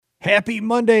Happy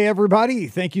Monday, everybody.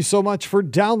 Thank you so much for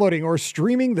downloading or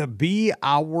streaming the Be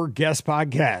Our Guest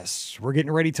podcast. We're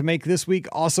getting ready to make this week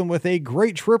awesome with a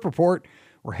great trip report.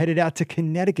 We're headed out to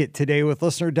Connecticut today with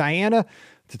listener Diana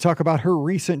to talk about her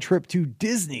recent trip to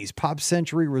Disney's Pop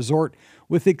Century Resort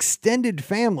with extended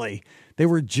family. They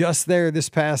were just there this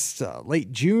past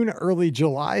late June, early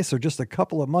July, so just a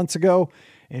couple of months ago.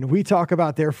 And we talk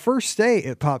about their first stay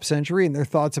at Pop Century and their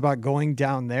thoughts about going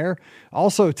down there.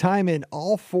 Also, time in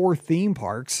all four theme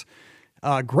parks.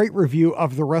 Great review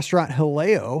of the restaurant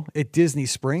Hileo at Disney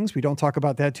Springs. We don't talk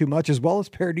about that too much, as well as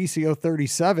Paradiso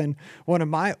 37, one of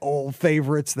my old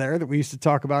favorites there that we used to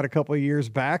talk about a couple of years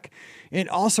back. And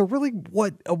also really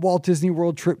what a Walt Disney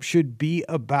World trip should be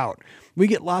about. We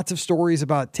get lots of stories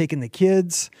about taking the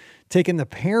kids, taking the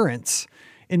parents,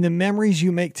 and the memories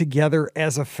you make together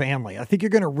as a family. I think you're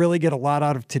going to really get a lot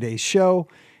out of today's show.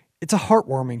 It's a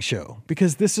heartwarming show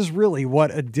because this is really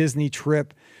what a Disney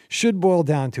trip should boil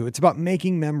down to. It's about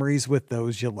making memories with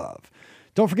those you love.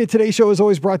 Don't forget, today's show is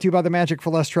always brought to you by the Magic for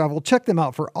Less Travel. Check them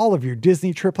out for all of your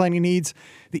Disney trip planning needs.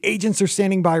 The agents are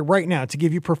standing by right now to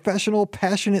give you professional,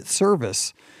 passionate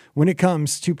service when it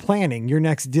comes to planning your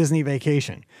next Disney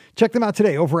vacation. Check them out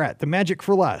today over at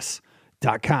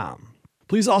themagicforless.com.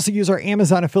 Please also use our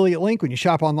Amazon affiliate link when you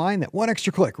shop online. That one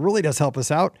extra click really does help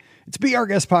us out. It's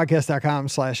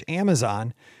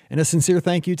beourguestpodcast.com/Amazon. And a sincere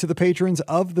thank you to the patrons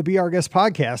of the Be Our Guest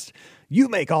podcast. You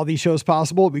make all these shows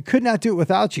possible. We could not do it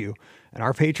without you. And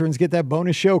our patrons get that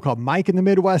bonus show called Mike in the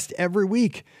Midwest every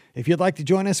week. If you'd like to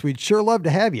join us, we'd sure love to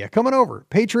have you. Come on over,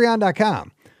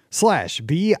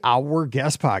 patreon.com/Be Our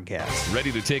Guest podcast.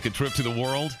 Ready to take a trip to the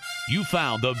world? You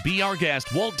found the Be Our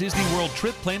Guest Walt Disney World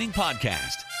Trip Planning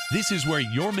Podcast. This is where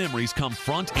your memories come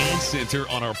front and center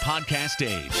on our podcast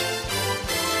stage.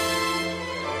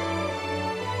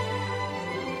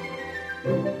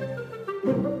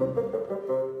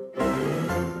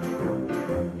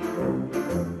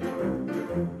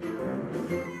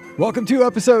 Welcome to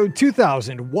episode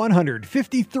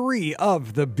 2153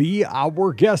 of the Be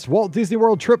Our Guest Walt Disney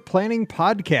World Trip Planning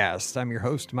Podcast. I'm your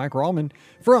host, Mike Rallman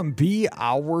from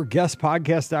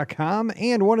BeOurGuestPodcast.com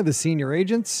and one of the senior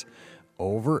agents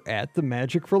over at the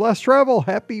Magic for Less Travel.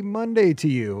 Happy Monday to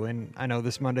you. And I know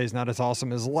this Monday is not as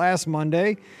awesome as last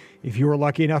Monday. If you were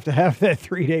lucky enough to have that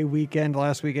 3-day weekend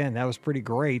last weekend, that was pretty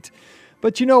great.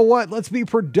 But you know what? Let's be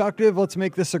productive. Let's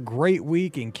make this a great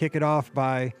week and kick it off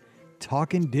by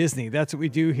talking Disney. That's what we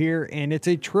do here. And it's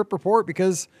a trip report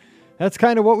because that's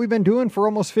kind of what we've been doing for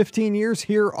almost 15 years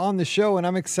here on the show. And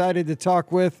I'm excited to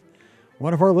talk with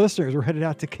one of our listeners. We're headed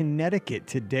out to Connecticut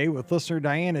today with listener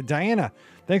Diana. Diana,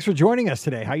 thanks for joining us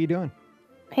today. How you doing?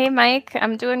 Hey, Mike.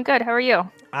 I'm doing good. How are you?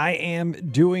 I am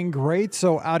doing great.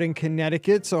 So out in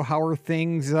Connecticut, so how are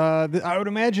things? I would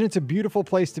imagine it's a beautiful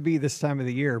place to be this time of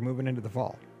the year, moving into the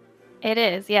fall. It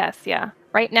is. Yes. Yeah.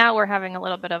 Right now we're having a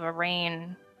little bit of a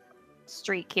rain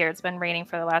streak here. It's been raining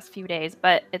for the last few days,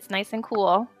 but it's nice and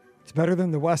cool. It's better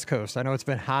than the West Coast. I know it's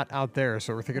been hot out there,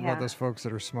 so we're thinking about those folks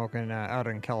that are smoking out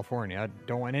in California. I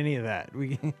don't want any of that.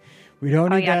 We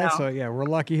don't need that. No. So yeah, we're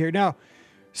lucky here. Now,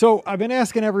 so I've been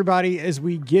asking everybody as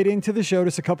we get into the show,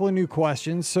 just a couple of new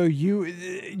questions. So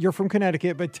you're from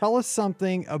Connecticut, but tell us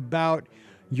something about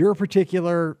your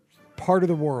particular part of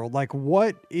the world. Like,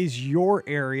 what is your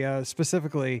area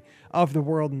specifically of the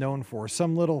world known for?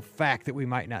 Some little fact that we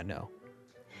might not know.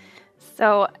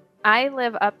 So I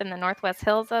live up in the Northwest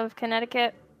Hills of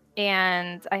Connecticut,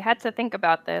 and I had to think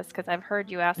about this because I've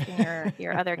heard you asking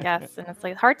your other guests, and it's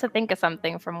like hard to think of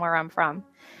something from where I'm from.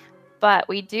 But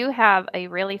we do have a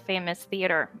really famous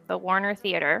theater, the Warner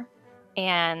Theater,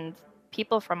 and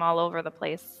people from all over the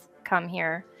place come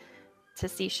here to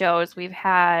see shows. We've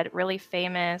had really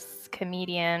famous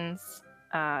comedians,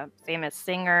 famous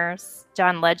singers.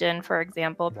 John Legend, for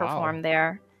example, performed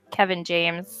there. Kevin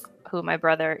James, who my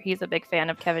brother, he's a big fan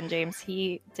of Kevin James.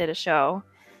 He did a show.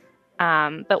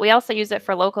 But we also use it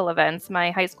for local events.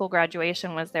 My high school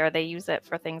graduation was there. They use it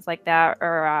for things like that,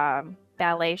 or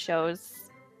ballet shows,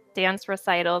 dance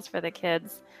recitals for the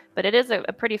kids. But it is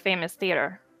a pretty famous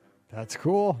theater. That's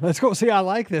cool. That's cool. See, I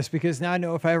like this because now I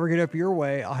know if I ever get up your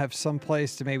way, I'll have some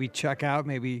place to maybe check out,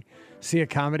 maybe see a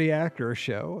comedy act or a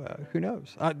show. Who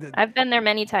knows? I've been there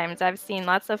many times. I've seen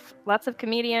lots of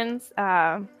comedians,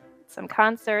 some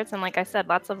concerts, and like I said,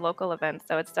 lots of local events.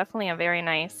 So it's definitely a very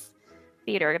nice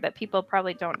theater that people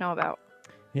probably don't know about.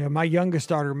 Yeah, my youngest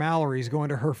daughter, Mallory, is going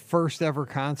to her first ever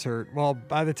concert. Well,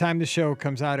 by the time the show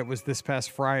comes out, it was this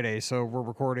past Friday, so we're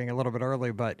recording a little bit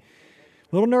early, but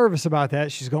a little nervous about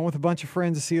that. She's going with a bunch of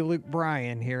friends to see Luke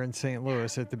Bryan here in St.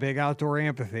 Louis at the big outdoor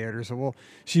amphitheater. So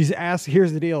she's asked,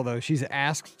 here's the deal though. She's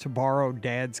asked to borrow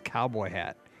Dad's cowboy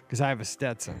hat because I have a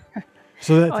Stetson.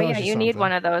 So that Oh tells yeah, you need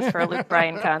one of those for a Luke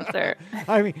Bryan concert.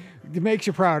 I mean, it makes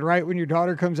you proud, right? When your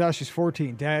daughter comes out, she's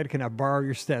 14. Dad, can I borrow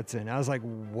your Stetson? I was like,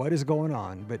 what is going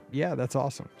on? But yeah, that's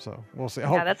awesome. So we'll see.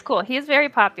 Yeah, that's cool. He's very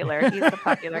popular. He's the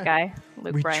popular guy,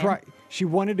 Luke Bryan. She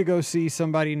wanted to go see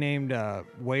somebody named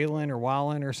Wallen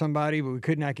or somebody, but we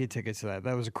could not get tickets to that.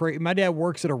 That was crazy. My dad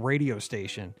works at a radio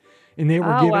station, and they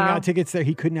were giving out tickets there.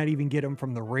 He could not even get them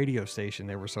from the radio station.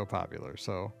 They were so popular.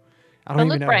 So I don't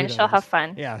even know. Luke Bryan, she'll have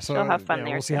fun. Yeah, so she'll have fun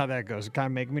there. We'll see how that goes. It kind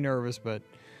of makes me nervous, but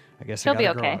I guess she'll be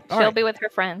okay. She'll be with her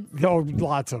friends. Oh,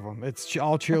 lots of them. It's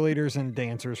all cheerleaders and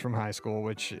dancers from high school,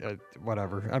 which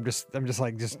whatever. I'm just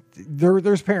like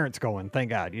there's parents going.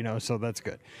 Thank God, so that's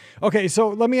good. Okay, so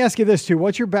let me ask you this too.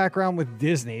 What's your background with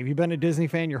Disney? Have you been a Disney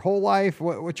fan your whole life?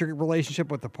 What's your relationship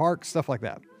with the park? Stuff like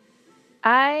that.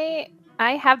 I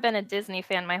have been a Disney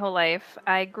fan my whole life.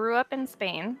 I grew up in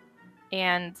Spain.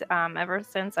 And ever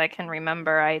since I can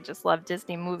remember, I just love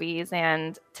Disney movies.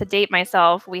 And to date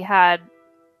myself, we had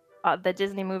the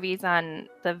Disney movies on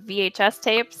the VHS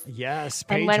tapes. Yes.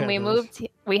 And when we moved,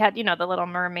 we had, The Little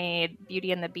Mermaid,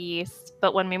 Beauty and the Beast.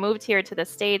 But when we moved here to the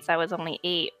States, I was only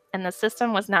 8. And the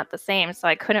system was not the same. So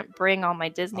I couldn't bring all my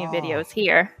Disney videos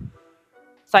here.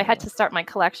 So I had to start my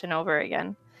collection over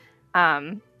again.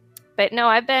 But no,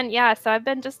 I've been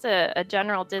just a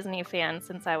general Disney fan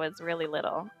since I was really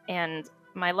little. And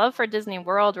my love for Disney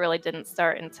World really didn't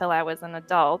start until I was an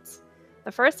adult.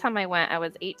 The first time I went, I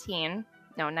was 19.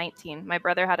 My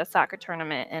brother had a soccer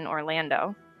tournament in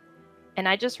Orlando. And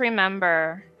I just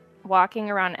remember walking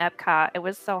around Epcot. It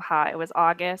was so hot. It was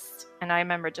August. And I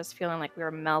remember just feeling like we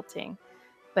were melting.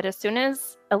 But as soon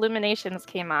as Illuminations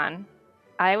came on,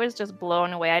 I was just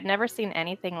blown away. I'd never seen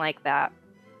anything like that.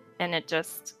 And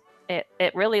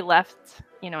it really left,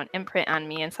 an imprint on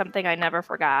me and something I never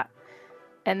forgot.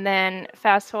 And then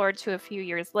fast forward to a few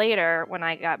years later, when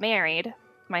I got married,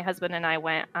 my husband and I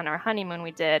went on our honeymoon.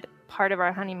 We did part of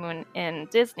our honeymoon in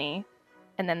Disney,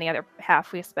 and then the other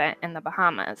half we spent in the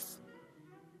Bahamas.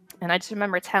 And I just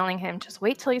remember telling him, just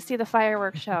wait till you see the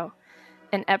fireworks show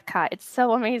in Epcot. It's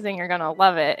so amazing. You're going to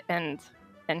love it. And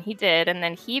he did. And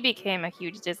then he became a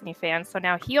huge Disney fan. So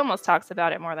now he almost talks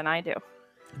about it more than I do.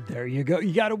 There you go.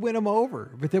 You got to win them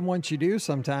over. But then once you do,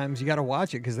 sometimes you got to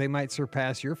watch it because they might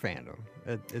surpass your fandom.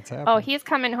 It's happening. Oh, he's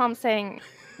coming home saying,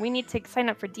 we need to sign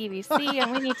up for DVC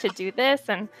and we need to do this.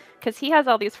 And because he has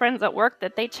all these friends at work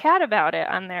that they chat about it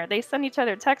on there. They send each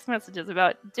other text messages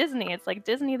about Disney. It's like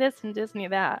Disney this and Disney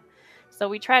that. So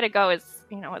we try to go as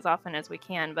often as we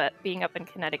can. But being up in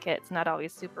Connecticut, it's not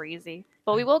always super easy.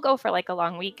 But we will go for like a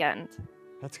long weekend.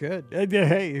 That's good.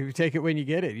 Hey, you take it when you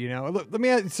get it, Look, let me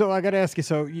ask, so I got to ask you,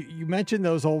 so you mentioned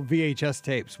those old VHS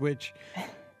tapes, which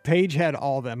Paige had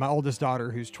all of them. My oldest daughter,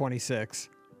 who's 26,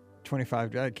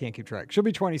 25, I can't keep track. She'll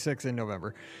be 26 in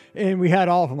November. And we had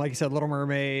all of them, like you said, Little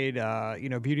Mermaid,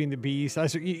 Beauty and the Beast. I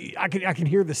can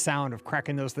hear the sound of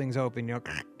cracking those things open,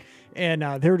 and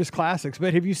they were just classics.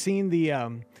 But have you seen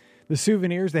the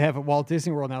souvenirs they have at Walt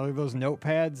Disney World now? They're those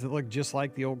notepads that look just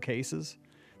like the old cases.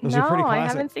 Those are pretty classic. I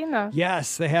haven't seen those.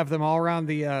 Yes, they have them all around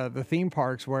the theme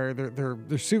parks where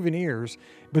they're souvenirs,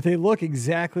 but they look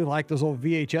exactly like those old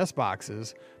VHS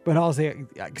boxes. But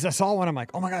because I saw one, I'm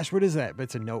like, oh my gosh, what is that? But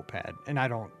it's a notepad, and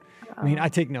I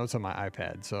take notes on my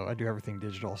iPad, so I do everything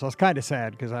digital. So it's kind of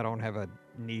sad because I don't have a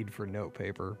need for note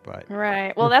paper, but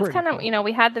right. Well, that's kind of cool.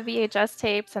 We had the VHS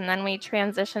tapes, and then we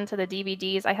transitioned to the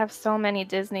DVDs. I have so many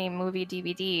Disney movie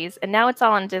DVDs, and now it's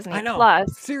all on Disney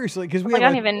Plus. Seriously, because we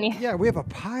have a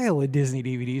pile of Disney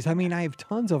DVDs. I have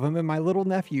tons of them, and my little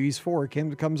nephew, he's 4,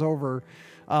 comes over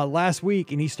last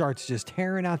week, and he starts just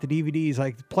tearing out the DVDs,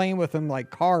 like playing with them like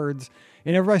cards,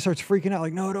 and everybody starts freaking out,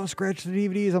 like, no, don't scratch the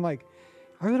DVDs. I'm like,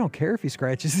 I really don't care if he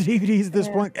scratches the DVDs at this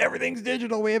point. Everything's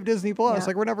digital. We have Disney Plus.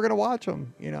 Like, we're never going to watch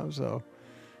them, so.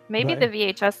 Maybe the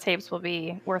VHS tapes will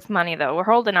be worth money, though. We're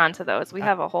holding on to those. We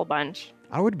have a whole bunch.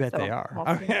 I would bet they are. We'll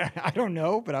I don't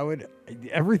know, but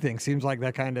everything seems like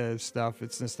that kind of stuff.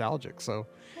 It's nostalgic. So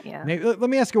let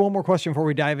me ask you one more question before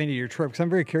we dive into your trip, because I'm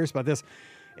very curious about this.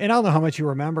 And I don't know how much you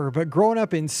remember, but growing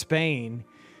up in Spain,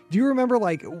 do you remember,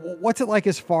 like, what's it like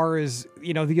as far as,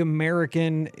 the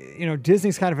American,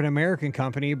 Disney's kind of an American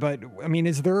company, but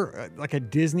is there like a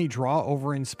Disney draw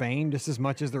over in Spain just as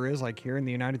much as there is like here in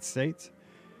the United States?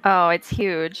 Oh, it's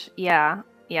huge. Yeah.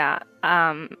 Yeah.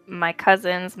 My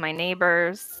cousins, my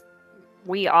neighbors,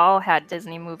 we all had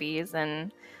Disney movies.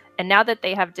 And now that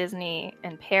they have Disney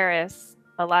in Paris,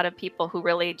 a lot of people who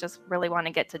really want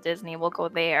to get to Disney will go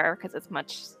there because it's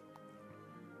much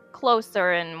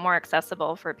closer and more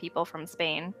accessible for people from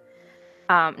Spain.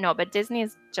 But Disney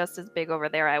is just as big over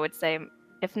there, I would say.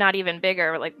 if not even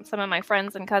bigger. Like some of my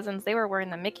friends and cousins, they were wearing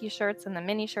the Mickey shirts and the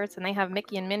Minnie shirts, and they have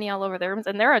Mickey and Minnie all over their rooms,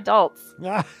 and they're adults.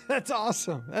 That's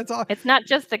awesome. That's awesome. It's not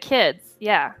just the kids.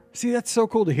 Yeah. See, that's so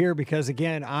cool to hear because,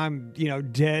 again, I'm,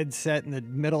 dead set in the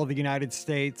middle of the United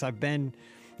States. I've been,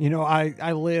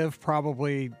 I live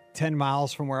probably 10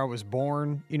 miles from where I was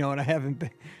born, and I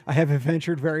haven't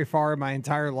ventured very far in my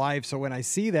entire life. So when I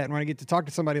see that and when I get to talk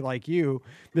to somebody like you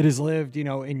that has lived,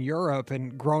 in Europe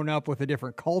and grown up with a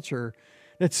different culture,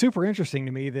 that's super interesting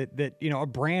to me that, a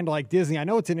brand like Disney, I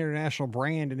know it's an international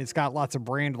brand and it's got lots of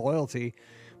brand loyalty,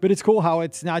 but it's cool how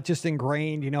it's not just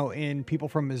ingrained, in people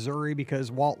from Missouri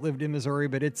because Walt lived in Missouri,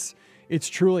 but it's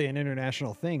truly an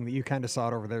international thing that you kind of saw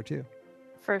it over there too.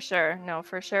 For sure. No,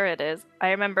 for sure it is. I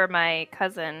remember my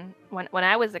cousin, when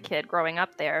I was a kid growing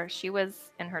up there, she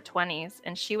was in her 20s,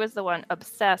 and she was the one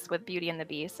obsessed with Beauty and the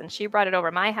Beast, and she brought it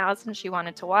over my house, and she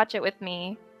wanted to watch it with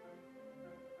me.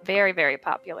 Very, very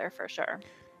popular for sure.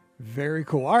 Very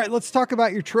cool. All right, let's talk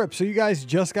about your trip. So you guys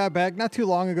just got back not too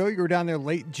long ago. You were down there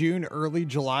late June, early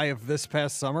July of this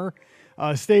past summer.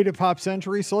 Stayed at Pop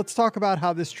Century. So let's talk about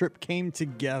how this trip came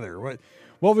together.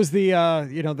 What was the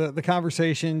the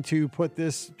conversation to put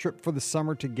this trip for the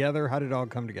summer together? How did it all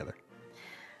come together?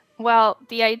 Well,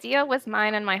 the idea was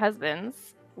mine and my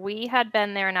husband's. We had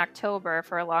been there in October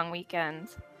for a long weekend,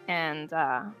 and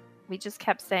we just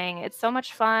kept saying, it's so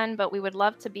much fun, but we would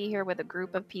love to be here with a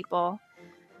group of people.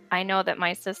 I know that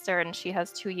my sister, and she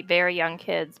has two very young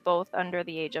kids, both under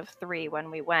the age of 3 when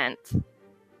we went.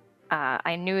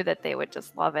 I knew that they would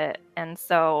just love it. And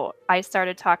so I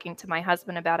started talking to my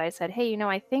husband about it. I said, hey,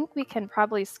 I think we can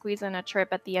probably squeeze in a trip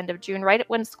at the end of June, right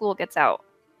when school gets out.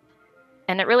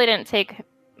 And it really didn't take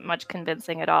much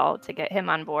convincing at all to get him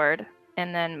on board.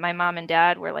 And then my mom and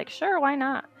dad were like, sure, why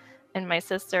not? And my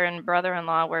sister and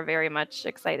brother-in-law were very much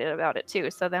excited about it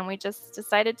too. So then we just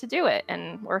decided to do it.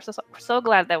 And we're so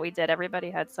glad that we did. Everybody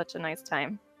had such a nice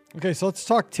time. Okay, so let's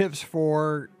talk tips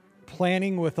for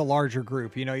planning with a larger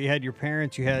group. You had your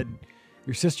parents, you had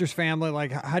your sister's family.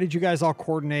 Like, how did you guys all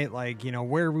coordinate, like,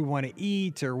 where we want to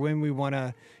eat or when we want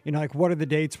to, like, what are the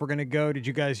dates we're going to go? Did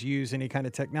you guys use any kind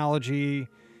of technology,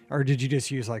 or did you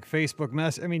just use like Facebook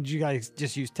did you guys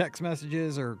just use text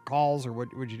messages or calls, or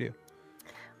what would you do?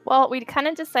 Well, we kind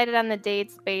of decided on the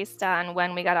dates based on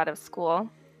when we got out of school.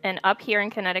 And up here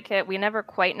in Connecticut, we never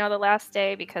quite know the last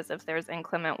day because if there's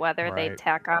inclement weather, Right. they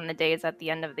tack on the days at the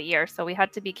end of the year. So we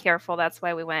had to be careful. That's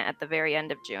why we went at the very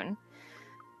end of June.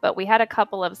 But we had a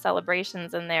couple of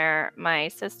celebrations in there. My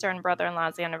sister and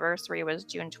brother-in-law's anniversary was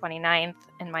June 29th,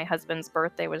 and my husband's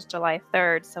birthday was July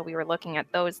 3rd. So we were looking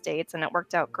at those dates, and it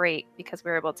worked out great because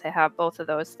we were able to have both of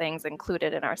those things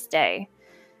included in our stay.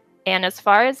 And as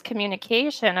far as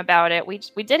communication about it, we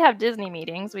did have Disney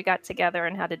meetings. We got together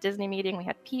and had a Disney meeting. We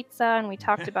had pizza and we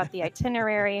talked about the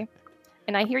itinerary.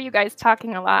 And I hear you guys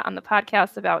talking a lot on the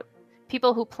podcast about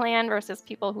people who plan versus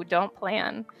people who don't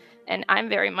plan. And I'm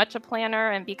very much a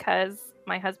planner. And because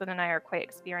my husband and I are quite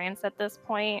experienced at this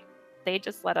point, they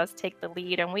just let us take the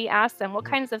lead. And we asked them, what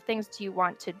kinds of things do you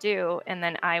want to do? And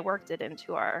then I worked it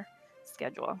into our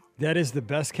schedule. That is the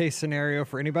best case scenario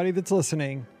for anybody that's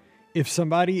listening. If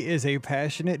somebody is a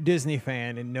passionate Disney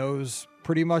fan and knows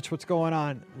pretty much what's going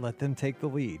on, let them take the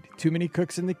lead. Too many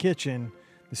cooks in the kitchen,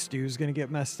 the stew's going to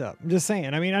get messed up. I'm just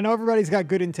saying. I know everybody's got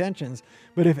good intentions,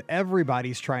 but if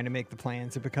everybody's trying to make the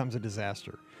plans, it becomes a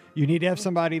disaster. You need to have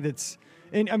somebody that's,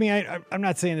 and I'm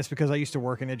not saying this because I used to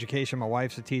work in education. My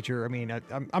wife's a teacher.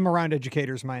 I'm around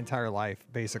educators my entire life,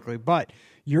 basically. But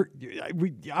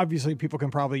obviously people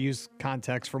can probably use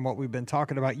context from what we've been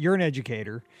talking about. You're an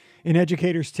educator, and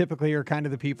educators typically are kind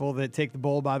of the people that take the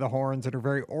bull by the horns and are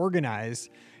very organized.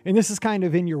 And this is kind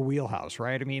of in your wheelhouse,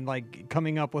 right? Like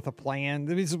coming up with a plan.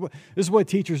 This is what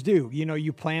teachers do.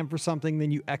 You plan for something,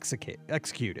 then you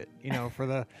execute it. For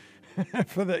the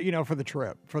for the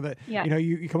trip, Yeah.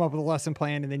 You come up with a lesson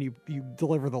plan and then you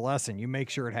deliver the lesson. You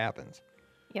make sure it happens.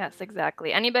 Yes,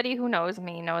 exactly. Anybody who knows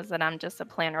me knows that I'm just a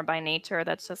planner by nature.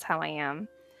 That's just how I am.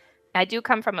 I do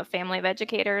come from a family of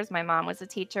educators. My mom was a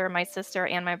teacher. My sister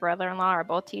and my brother-in-law are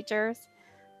both teachers.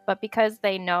 But because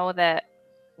they know that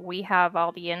we have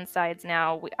all the insides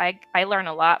now, I learn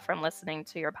a lot from listening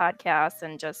to your podcast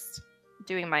and just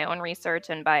doing my own research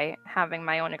and by having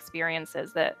my own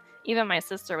experiences, that even my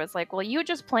sister was like, well, you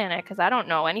just plan it because I don't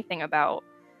know anything about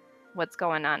what's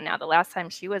going on now. The last time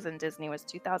she was in Disney was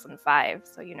 2005.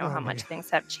 So you know how much things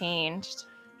have changed.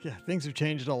 Yeah, things have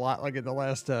changed a lot, like in the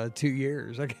last 2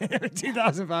 years. Okay,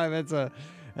 2005,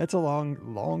 that's a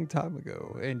long time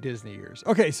ago in Disney years.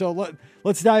 Okay, so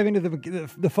let's dive into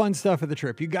the fun stuff of the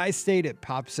trip. You guys stayed at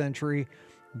Pop Century.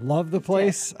 Love the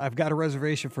place. I've got a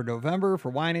reservation for November for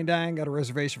Wine and Dine. Got a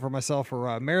reservation for myself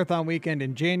for Marathon Weekend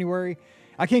in January.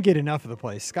 I can't get enough of the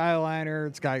place. Skyliner,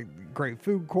 it's got great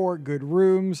food court, good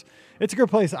rooms. It's a good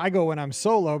place. I go when I'm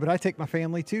solo, but I take my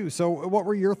family too. So what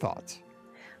were your thoughts?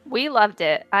 We loved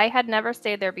it. I had never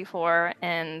stayed there before.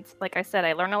 And like I said,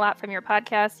 I learn a lot from your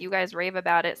podcast. You guys rave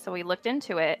about it. So we looked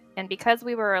into it. And because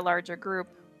we were a larger group,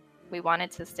 we wanted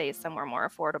to stay somewhere more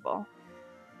affordable.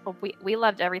 We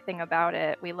loved everything about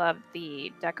it. We loved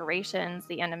the decorations,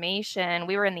 the animation.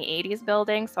 We were in the 80s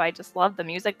building, so I just loved the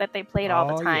music that they played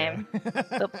all the time. Yeah.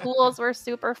 The pools were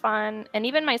super fun. And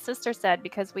even my sister said,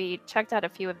 because we checked out a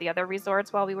few of the other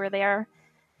resorts while we were there,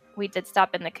 we did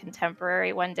stop in the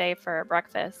Contemporary one day for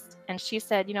breakfast. And she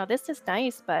said, this is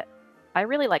nice, but I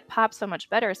really like Pop so much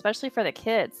better, especially for the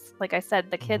kids. Like I said,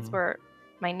 the kids were,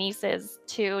 my niece is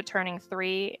 2 turning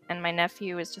 3, and my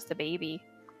nephew is just a baby.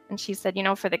 And she said,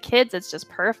 for the kids, it's just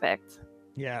perfect.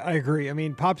 Yeah, I agree. I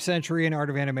mean, Pop Century and Art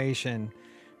of Animation,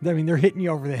 they're hitting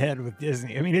you over the head with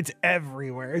Disney. I mean, it's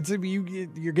everywhere.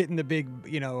 You're getting the big,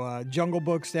 Jungle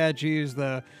Book statues,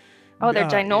 the... Oh, they're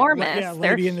ginormous. Yeah,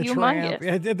 they're Lady and the humongous.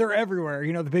 Tramp. Yeah, they're everywhere.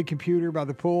 The big computer by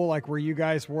the pool, like where you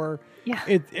guys were. Yeah,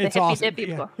 it's awesome.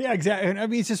 People. Yeah, exactly. And I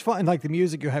mean, it's just fun. Like the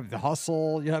music, you have the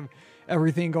hustle, you have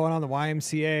everything going on, the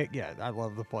YMCA. Yeah, I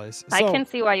love the place. I can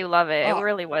see why you love it. It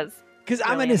really was. Because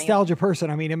I'm a nostalgia person.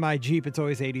 I mean, in my Jeep, it's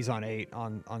always 80s on 8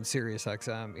 on Sirius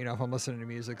XM, if I'm listening to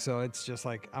music. So it's just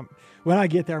like, when I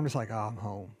get there, I'm just like, oh, I'm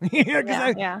home.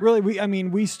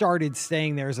 We started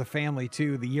staying there as a family,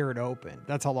 too, the year it opened.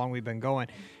 That's how long we've been going.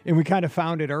 And we kind of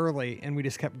found it early, and we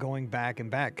just kept going back and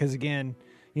back. Because, again,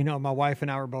 my wife and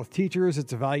I were both teachers.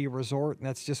 It's a value resort, and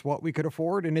that's just what we could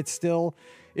afford. And it's still,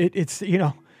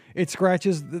 it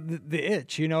scratches the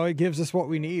itch, it gives us what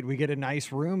we need. We get a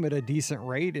nice room at a decent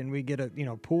rate, and we get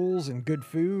pools and good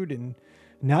food. And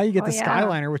now you get the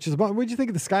Skyliner, which is, what did you think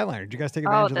of the Skyliner? Did you guys take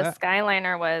advantage of that? The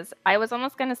Skyliner I was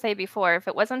almost going to say before, if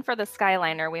it wasn't for the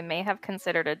Skyliner, we may have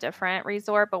considered a different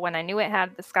resort. But when I knew it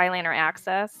had the Skyliner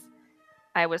access,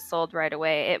 I was sold right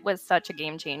away. It was such a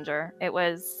game changer. It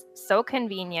was so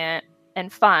convenient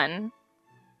and fun.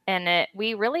 And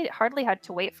we really hardly had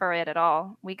to wait for it at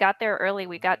all. We got there early.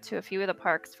 We got to a few of the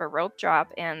parks for rope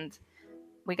drop, and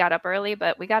we got up early,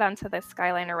 but we got onto the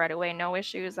Skyliner right away. No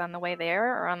issues on the way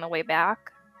there or on the way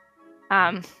back.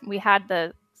 We had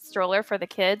the stroller for the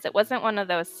kids. It wasn't one of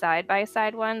those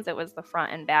side-by-side ones. It was the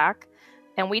front and back.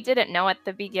 And we didn't know at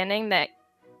the beginning that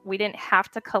we didn't have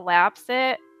to collapse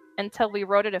it until we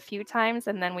rode it a few times,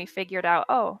 and then we figured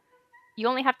out, you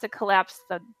only have to collapse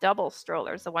the double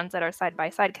strollers, the ones that are side by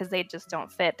side, because they just don't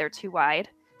fit. They're too wide.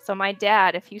 So my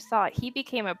dad, if you saw it, he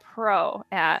became a pro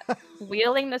at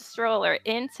wheeling the stroller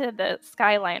into the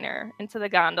Skyliner, into the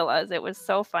gondolas. It was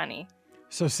so funny.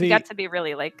 So see, we got to be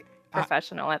really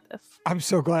professional at this. I'm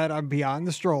so glad I'm beyond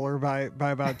the stroller by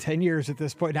about 10 years at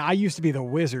this point. Now, I used to be the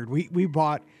wizard. We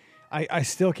bought, I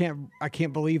still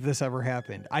can't believe this ever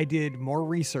happened. I did more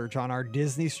research on our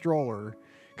Disney stroller.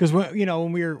 Because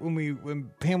when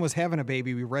Pam was having a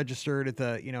baby, we registered at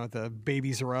the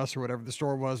Babies R Us or whatever the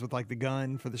store was with like the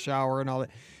gun for the shower and all that.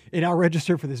 And I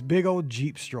registered for this big old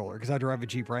Jeep stroller because I drive a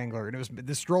Jeep Wrangler, and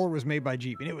the stroller was made by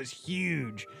Jeep, and it was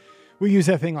huge. We used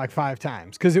that thing like 5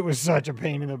 times because it was such a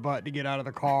pain in the butt to get out of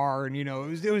the car, and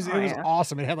it was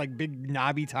awesome. It had like big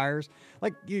knobby tires.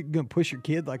 Like, you're gonna push your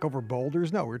kid like over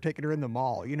boulders? No, we were taking her in the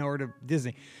mall, or to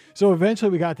Disney. So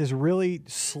eventually we got this really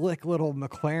slick little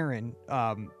McLaren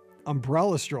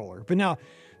umbrella stroller. But now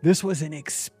this was an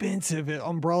expensive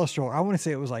umbrella stroller. I want to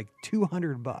say it was like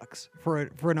 $200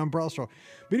 for an umbrella stroller,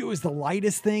 but it was the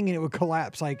lightest thing, and it would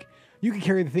collapse. Like, you could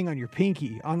carry the thing on your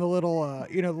pinky on the little,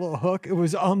 the little hook. It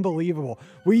was unbelievable.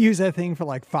 We used that thing for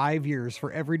like 5 years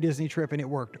for every Disney trip, and it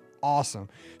worked awesome.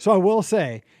 So I will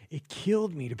say it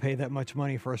killed me to pay that much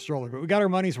money for a stroller, but we got our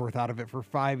money's worth out of it for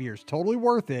 5 years. Totally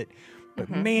worth it. But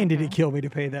man, did it kill me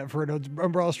to pay that for an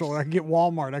umbrella stroller. I could get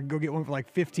Walmart. I could go get one for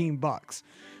like $15.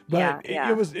 But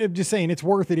it was just saying it's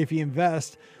worth it if you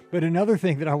invest. But another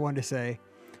thing that I wanted to say,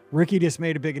 Ricky just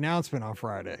made a big announcement on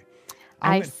Friday.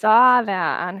 I saw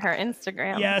that on her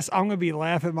Instagram. Yes, I'm going to be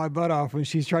laughing my butt off when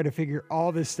she's trying to figure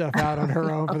all this stuff out on her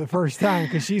own for the first time,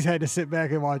 because she's had to sit back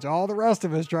and watch all the rest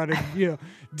of us try to,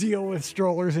 deal with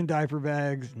strollers and diaper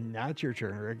bags. Not your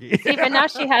turn, Ricky. See, but now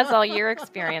she has all your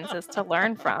experiences to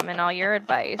learn from and all your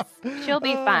advice. She'll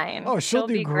be fine. Oh, she'll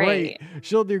do great.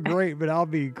 She'll do great, but I'll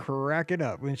be cracking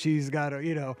up when she's got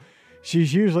to,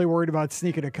 she's usually worried about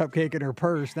sneaking a cupcake in her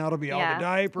purse. Now it'll be all the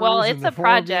diapers. Well, it's a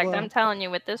project. I'm telling you,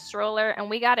 with this stroller, and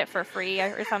we got it for free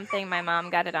or something. My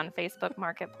mom got it on Facebook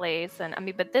Marketplace,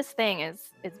 and but this thing is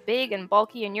big and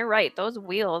bulky. And you're right; those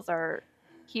wheels are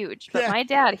huge. But Yeah. my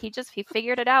dad, he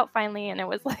figured it out finally, and it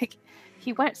was like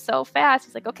he went so fast.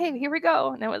 He's like, okay, here we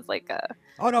go, and it was like a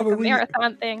Oh no, like but a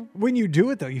marathon thing. when you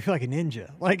do it though, you feel like a ninja.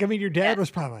 Like, I mean, your dad Yes.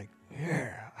 was probably like,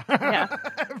 yeah, Yeah.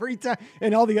 every time,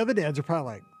 and all the other dads are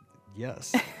probably like,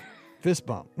 yes, fist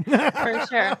bump. For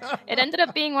sure. It ended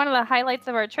up being one of the highlights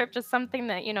of our trip, just something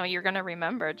that, you're going to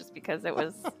remember just because it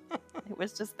was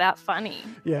just that funny.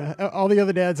 Yeah, all the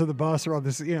other dads on the bus are on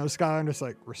this, Skyline, just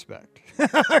like respect.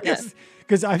 Yes.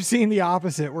 Because I've seen the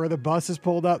opposite, where the bus is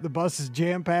pulled up, the bus is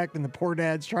jam packed, and the poor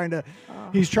dad's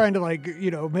he's trying to like,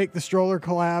 make the stroller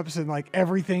collapse, and like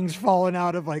everything's falling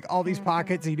out of like all these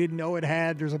pockets he didn't know it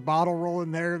had. There's a bottle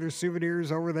rolling there. There's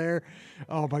souvenirs over there.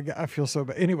 Oh my God, I feel so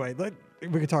bad. Anyway,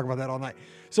 we could talk about that all night.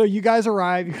 So you guys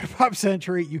arrive, you go to Pop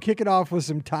Century, you kick it off with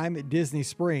some time at Disney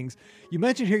Springs. You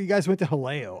mentioned here you guys went to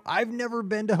Jaleo. I've never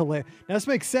been to Jaleo. Now this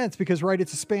makes sense because, right,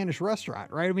 it's a Spanish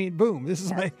restaurant, right? I mean, boom, this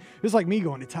is like me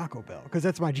going to Taco Bell because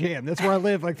that's my jam. That's where I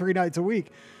live like 3 nights a week.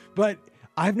 But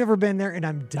I've never been there, and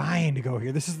I'm dying to go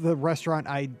here. This is the restaurant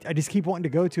I just keep wanting to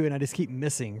go to, and I just keep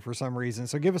missing for some reason.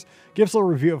 So give us a little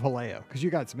review of Jaleo because you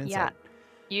got some insight. Yeah,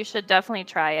 you should definitely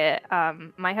try it.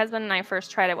 My husband and I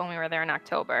first tried it when we were there in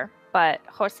October, but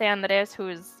Jose Andres,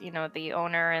 who's the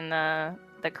owner and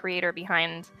the creator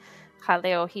behind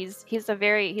Jaleo,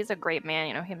 he's a great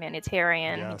man.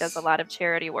 Humanitarian. Yes. He does a lot of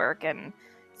charity work, and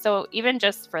so even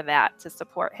just for that, to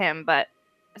support him. But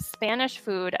Spanish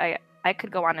food, I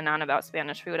could go on and on about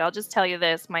Spanish food. I'll just tell you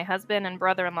this: my husband and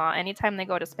brother-in-law, anytime they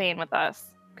go to Spain with us,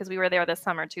 because we were there this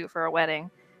summer too for a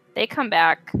wedding, they come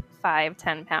back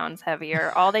 5-10 pounds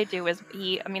heavier. All they do is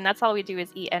eat. I mean, that's all we do is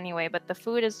eat anyway. But the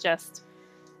food is just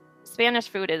Spanish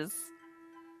food is.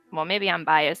 Well, maybe I'm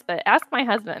biased, but ask my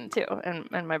husband too, and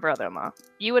my brother-in-law.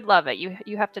 You would love it.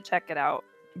 You have to check it out.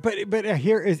 But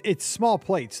here it's small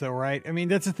plates though, right? I mean,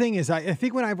 that's the thing is I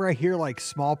think whenever I hear like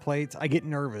small plates, I get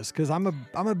nervous because I'm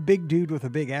a big dude with a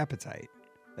big appetite.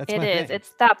 That's my thing.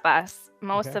 It's tapas.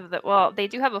 Okay. They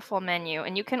do have a full menu,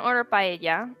 and you can order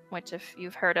paella, which if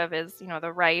you've heard of is,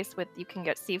 the rice with, you can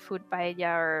get seafood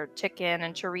paella or chicken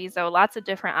and chorizo, lots of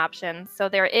different options. So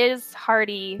there is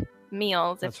hearty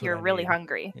meals That's if what you're I really need.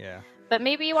 hungry. Yeah. But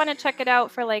maybe you want to check it out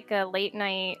for like a late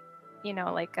night,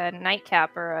 like a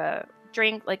nightcap or a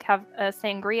drink, like have a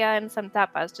sangria and some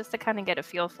tapas just to kind of get a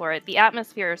feel for it. The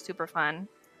atmosphere is super fun.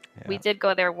 Yeah. We did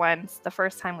go there once. The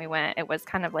first time we went, it was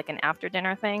kind of like an after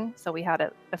dinner thing. So we had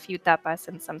a few tapas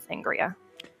and some sangria.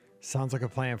 Sounds like a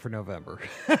plan for November.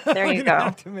 There you We're gonna go.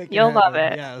 have to make You'll love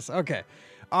happen. it. Yes. Okay.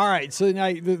 All right. So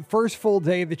now the first full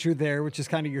day that you're there, which is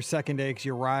kind of your second day because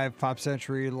you arrive Pop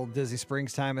Century, a little Disney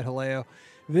Springs time at Jaleo.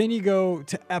 Then you go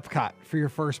to Epcot for your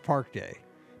first park day.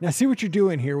 Now see what you're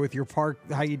doing here with your park,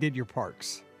 how you did your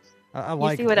parks. I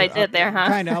like see what I did there, huh?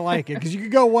 Kind of, I like it because you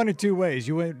could go one of two ways.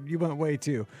 You went way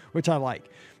two, which I like.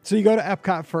 So you go to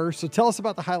Epcot first. So tell us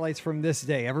about the highlights from this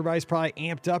day. Everybody's probably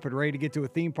amped up and ready to get to a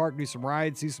theme park, do some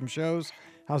rides, see some shows.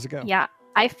 How's it go? Yeah,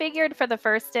 I figured for the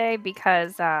first day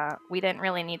because we didn't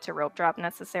really need to rope drop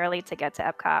necessarily to get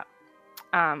to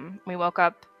Epcot. We woke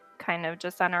up kind of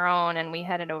just on our own, and we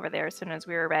headed over there as soon as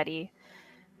we were ready.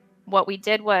 What we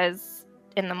did was,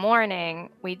 in the morning,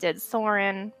 we did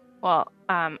Soarin'. Well,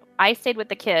 I stayed with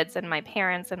the kids, and my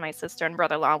parents and my sister and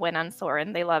brother-in-law went on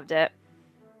Soarin'. They loved it.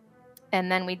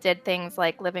 And then we did things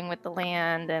like Living with the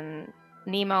Land and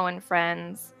Nemo and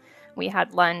Friends. We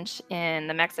had lunch in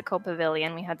the Mexico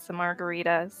Pavilion. We had some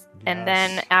margaritas. And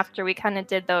then Yes. after we kind of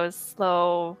did those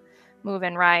slow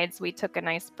move-in rides, we took a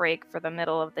nice break for the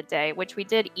middle of the day, which we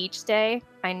did each day.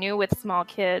 I knew with small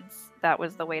kids that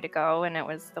was the way to go, and it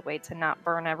was the way to not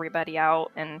burn everybody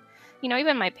out. And,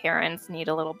 even my parents need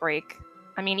a little break.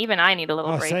 I mean, even I need a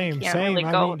little Oh, break. same. You can't really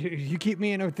I go. mean, you keep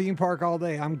me in a theme park all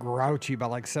day, I'm grouchy by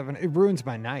like 7. It ruins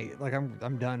my night. Like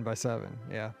I'm done by 7.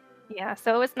 Yeah. Yeah,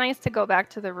 so it was nice to go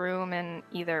back to the room and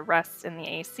either rest in the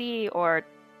AC or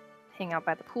hang out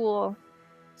by the pool.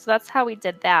 So that's how we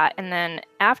did that. And then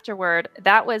afterward,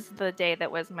 that was the day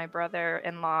that was my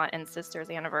brother-in-law and sister's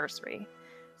anniversary.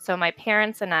 So my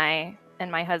parents and I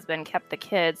and my husband kept the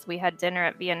kids. We had dinner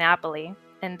at Via Napoli,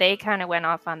 and they kind of went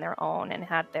off on their own and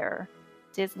had their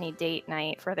Disney date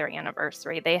night for their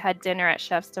anniversary. They had dinner at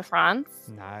Chefs de France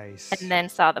Nice. and then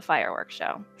saw the fireworks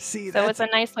show. See, So it's a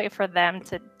nice way for them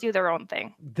to do their own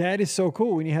thing. that is so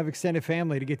cool when you have extended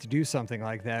family to get to do something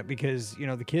like that because,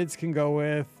 the kids can go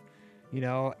with,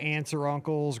 aunts or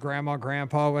uncles, grandma,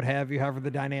 grandpa, what have you, however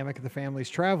the dynamic of the family's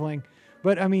traveling.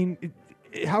 But I mean,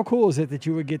 how cool is it that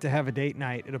you would get to have a date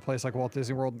night at a place like Walt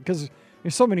Disney World? Because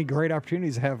there's so many great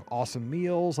opportunities to have awesome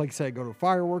meals. Like you said, go to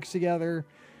fireworks together.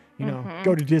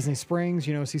 go to Disney Springs,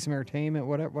 see some entertainment,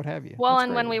 what have you. Well, That's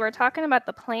and great. when we were talking about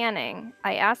the planning,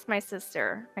 I asked my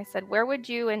sister, I said, where would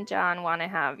you and John want to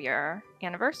have your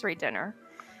anniversary dinner?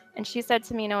 And she said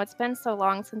to me, it's been so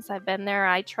long since I've been there.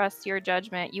 I trust your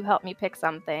judgment. You help me pick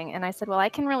something. And I said, well, I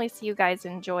can really see you guys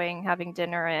enjoying having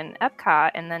dinner in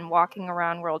Epcot and then walking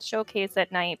around World Showcase at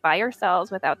night by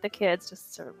yourselves without the kids,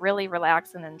 just to really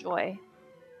relax and enjoy.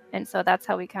 And so that's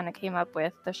how we kind of came up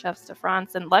with the Chefs de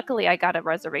France. And luckily, I got a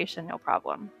reservation, no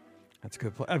problem. That's a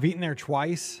good place. I've eaten there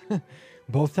twice,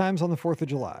 both times on the 4th of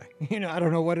July. I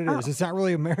don't know what it is. It's not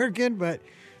really American, but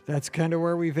that's kind of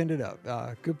where we've ended up.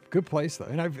 Good place, though.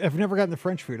 And I've never gotten the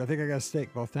French food. I think I got a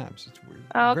steak both times. It's weird.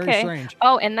 Okay. Very strange.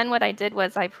 Oh, and then what I did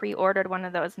was I pre-ordered one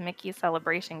of those Mickey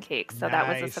celebration cakes. So that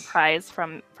was a surprise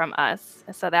from us.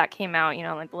 So that came out,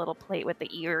 like a little plate with the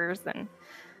ears and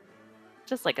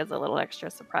just like as a little extra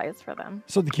surprise for them.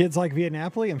 So the kids like Via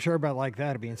Napoli? I'm sure about like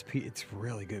that. I mean, it's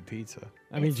really good pizza.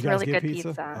 Did you guys really get good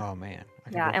pizza? Oh, man.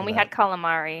 Yeah, and we had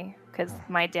calamari because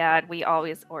my dad, we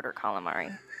always order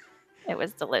calamari. It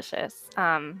was delicious.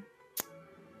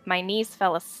 My niece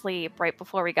fell asleep right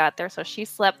before we got there, so she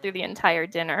slept through the entire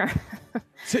dinner.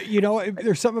 So,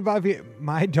 there's something about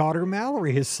my daughter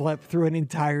Mallory has slept through an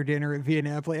entire dinner at Via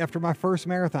Napoli after my first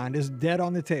marathon, just dead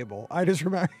on the table.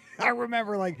 I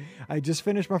remember like I just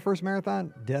finished my first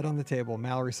marathon, dead on the table.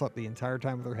 Mallory slept the entire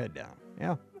time with her head down.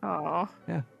 Yeah. Oh.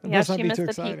 Yeah. Yeah, she missed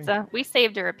the pizza. We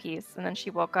saved her a piece, and then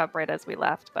she woke up right as we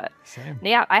left. But same.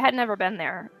 Yeah, I had never been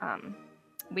there.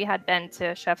 We had been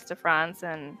to Chefs de France,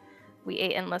 and we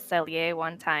ate in Le Cellier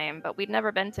one time, but we'd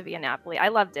never been to Via Napoli. I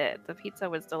loved it. The pizza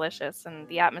was delicious, and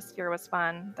the atmosphere was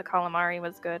fun. The calamari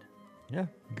was good. Yeah.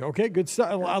 Okay, good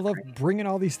stuff. I love bringing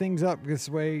all these things up this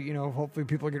way. Hopefully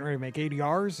people are getting ready to make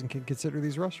ADRs and can consider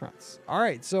these restaurants. All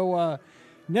right, so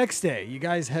next day, you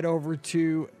guys head over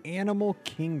to Animal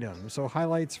Kingdom. So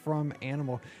highlights from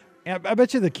Animal. I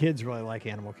bet you the kids really like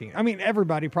Animal Kingdom. I mean,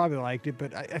 everybody probably liked it,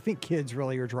 but I think kids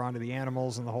really are drawn to the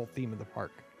animals and the whole theme of the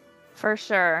park. For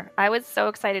sure. I was so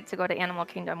excited to go to Animal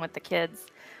Kingdom with the kids.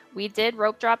 We did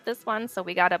rope drop this one, so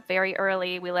we got up very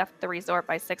early. We left the resort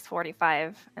by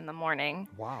 6:45 in the morning.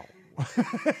 Wow.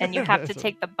 And you have to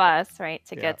take the bus, right,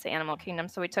 to get to Animal Kingdom.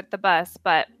 So we took the bus,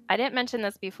 but I didn't mention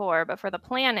this before, but for the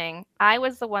planning, I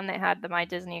was the one that had the My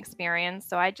Disney experience.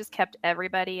 So I just kept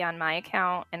everybody on my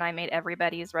account, and I made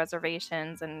everybody's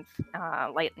reservations and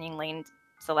Lightning Lane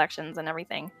selections and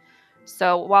everything.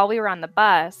 So while we were on the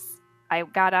bus, I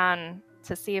got on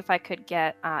to see if I could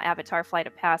get Avatar Flight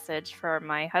of Passage for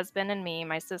my husband and me,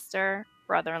 my sister,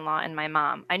 brother-in-law, and my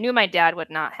mom. I knew my dad would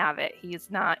not have it.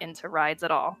 He's not into rides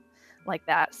at all like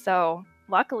that. So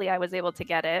luckily I was able to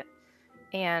get it,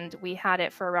 and we had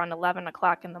it for around 11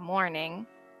 o'clock in the morning.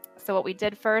 So what we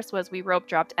did first was we rope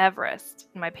dropped Everest.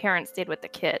 My parents stayed with the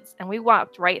kids, and we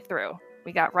walked right through.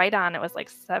 We got right on. It was like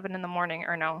 7 in the morning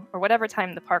or whatever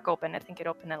time the park opened. I think it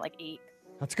opened at like 8.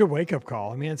 That's a good wake-up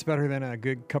call. I mean, it's better than a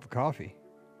good cup of coffee.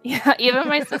 Yeah, even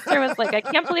my sister was like, I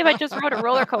can't believe I just rode a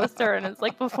roller coaster, and it's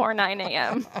like before 9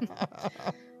 a.m.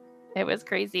 It was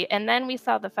crazy. And then we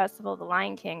saw the Festival of the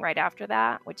Lion King right after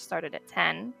that, which started at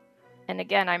 10. And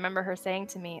again, I remember her saying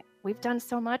to me, we've done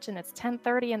so much, and it's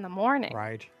 10:30 in the morning.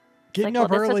 Right. Getting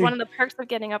up early. This is one of the perks of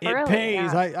getting up early. It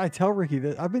pays. Yeah. I tell Ricky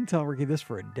this. I've been telling Ricky this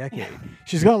for a decade.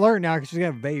 She's gonna learn now because she's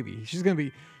gonna have a baby. She's gonna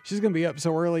be up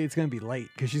so early it's gonna be late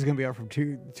because she's gonna be up from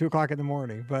 2 o'clock in the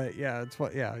morning. But yeah,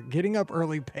 getting up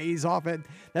early pays off.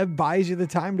 That buys you the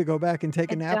time to go back and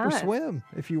take a nap or swim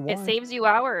if you want. It saves you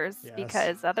hours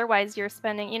because otherwise you're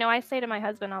spending. I say to my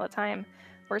husband all the time,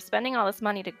 we're spending all this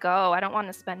money to go. I don't want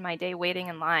to spend my day waiting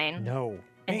in line. No.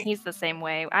 And he's the same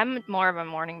way. I'm more of a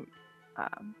morning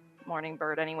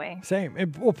bird anyway.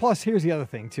 Same. Well, plus here's the other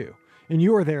thing too, and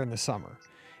you were there in the summer,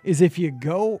 is if you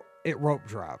go at rope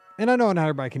drop, and I know not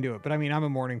everybody can do it, but I mean, I'm a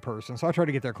morning person, so I try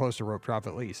to get there close to rope drop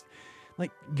at least.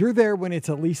 Like, you're there when it's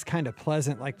at least kind of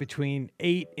pleasant, like between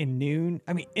 8 and noon.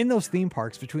 I mean, in those theme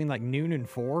parks between like noon and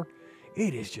 4,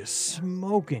 it is just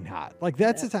smoking hot. Like,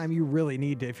 that's the time you really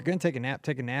need to, if you're going to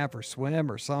take a nap or swim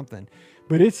or something.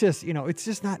 But it's just, it's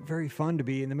just not very fun to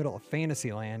be in the middle of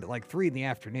Fantasyland at like 3 in the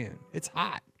afternoon. It's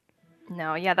hot.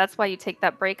 No, yeah, that's why you take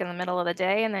that break in the middle of the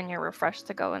day, and then you're refreshed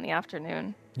to go in the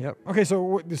afternoon. Yep. Okay, so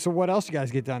what else you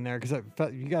guys get done there? Because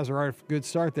you guys are at a good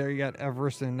start there. You got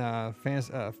Everest and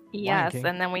yes,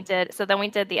 and then we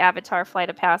did the Avatar Flight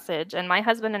of Passage, and my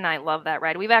husband and I love that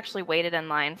ride. We've actually waited in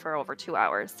line for over 2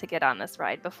 hours to get on this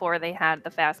ride before they had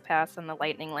the Fast Pass and the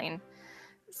Lightning Lane.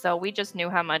 So we just knew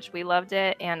how much we loved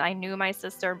it, and I knew my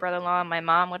sister and brother-in-law and my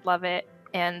mom would love it.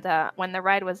 And when the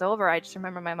ride was over, I just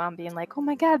remember my mom being like, oh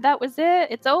my God, that was it?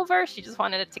 It's over? She just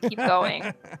wanted it to keep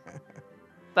going.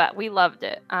 but we loved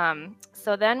it.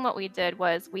 So then what we did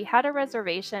was we had a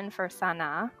reservation for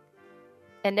Sana'a,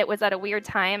 and it was at a weird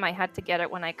time. I had to get it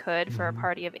when I could for a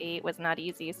party of 8. Was not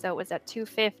easy. So it was at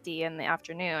 2:50 in the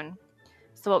afternoon.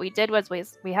 So what we did was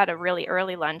we had a really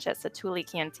early lunch at Satu'li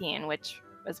Canteen, which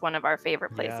was one of our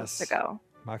favorite places to go.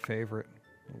 My favorite.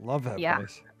 Love that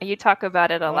place. You talk about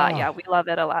it a lot. Yeah, we love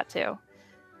it a lot too.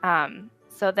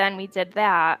 So then we did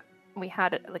that. We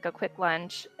had like a quick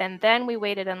lunch, and then we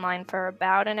waited in line for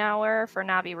about an hour for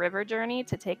Navi River Journey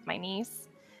to take my niece.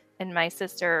 And my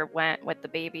sister went with the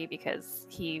baby because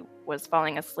he was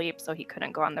falling asleep, so he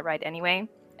couldn't go on the ride anyway.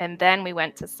 And then we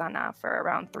went to Sana'a for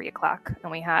around 3 o'clock,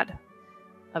 and we had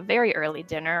a very early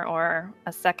dinner, or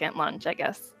a second lunch, I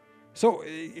guess. So,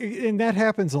 and that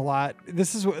happens a lot.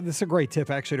 This is a great tip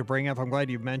actually to bring up. I'm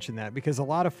glad you mentioned that, because a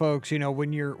lot of folks,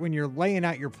 when you're laying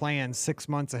out your plans 6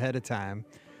 months ahead of time,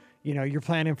 you're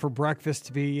planning for breakfast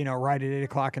to be, right at 8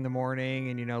 o'clock in the morning,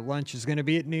 and lunch is going to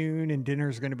be at noon, and dinner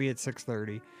is going to be at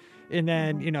 6:30. And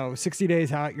then, 60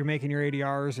 days out, you're making your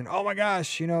ADRs, and oh my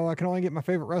gosh, I can only get my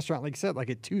favorite restaurant, like you said, like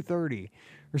at 2:30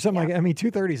 or something like that. I mean,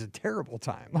 2:30 is a terrible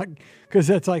time, because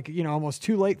that's almost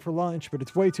too late for lunch, but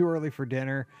it's way too early for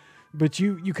dinner. But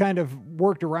you kind of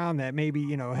worked around that. Maybe,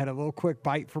 had a little quick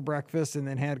bite for breakfast, and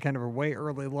then had kind of a way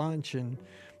early lunch, and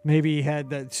maybe had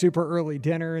that super early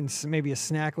dinner, and maybe a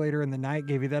snack later in the night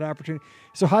gave you that opportunity.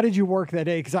 So how did you work that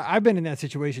day? Because I've been in that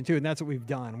situation too, and that's what we've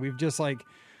done. We've just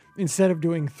instead of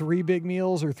doing 3 big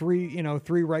meals or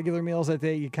 3 regular meals that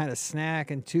day, you kind of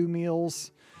snack and 2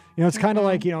 meals. It's kind of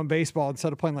like, in baseball,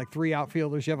 instead of playing 3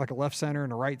 outfielders, you have a left center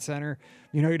and a right center.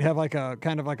 You'd have a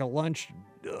kind of a lunch,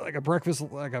 like a breakfast,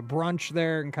 like a brunch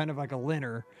there, and kind of like a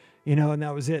dinner, and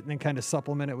that was it. And then kind of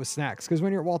supplement it with snacks. Because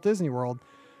when you're at Walt Disney World,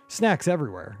 snacks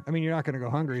everywhere. I mean, you're not going to go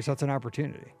hungry, so it's an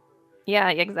opportunity. Yeah,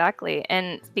 exactly.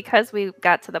 And because we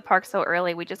got to the park so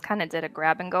early, we just kind of did a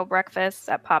grab and go breakfast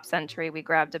at Pop Century. We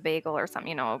grabbed a bagel or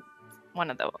something,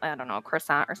 one of the, I don't know, a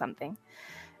croissant or something.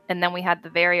 And then we had the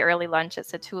very early lunch at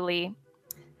Satu'li.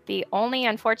 The only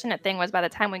unfortunate thing was by the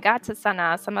time we got to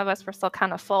Sana'a, some of us were still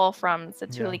kind of full from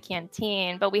Satu'li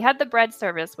Canteen, but we had the bread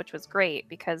service, which was great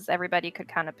because everybody could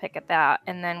kind of pick at that.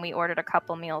 And then we ordered a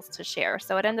couple meals to share.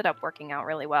 So it ended up working out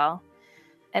really well.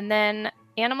 And then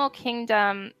Animal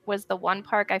Kingdom was the one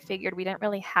park I figured we didn't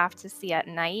really have to see at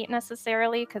night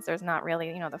necessarily, because there's not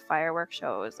really, the fireworks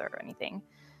shows or anything.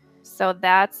 So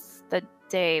that's the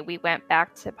day we went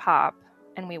back to Pop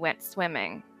and we went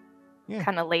swimming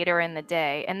kind of later in the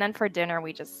day. And then for dinner,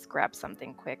 we just grabbed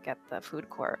something quick at the food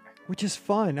court. Which is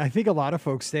fun. I think a lot of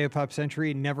folks stay at Pop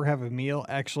Century and never have a meal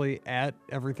actually at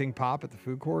Everything Pop at the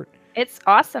food court. It's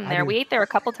awesome there. We ate there a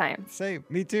couple times. Same.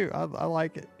 Me too. I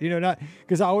like it. Not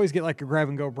because I always get a grab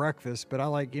and go breakfast, but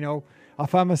I I'll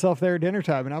find myself there at dinner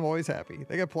time and I'm always happy.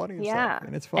 They got plenty of stuff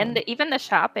and it's fun. And even the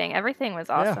shopping, everything was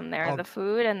awesome there. The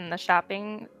food and the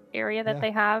shopping area that they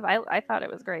have, I thought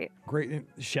it was great. Great.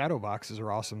 Shadow boxes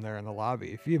are awesome there in the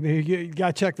lobby. If you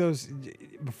got to check those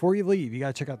before you leave, you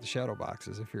got to check out the shadow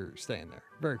boxes if you're staying there.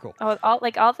 Very cool. Oh, all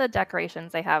the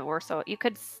decorations they have were so you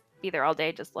could be there all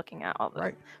day just looking at all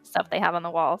the stuff they have on the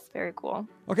walls. Very cool.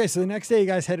 Okay, so the next day you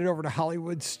guys headed over to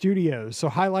Hollywood Studios. So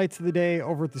highlights of the day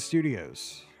over at the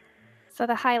studios. So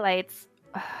the highlights,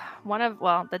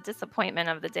 the disappointment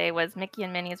of the day was Mickey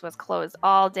and Minnie's was closed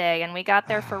all day, and we got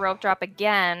there for rope drop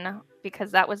again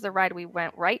because that was the ride we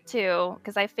went right to,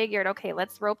 because I figured, okay,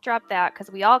 let's rope drop that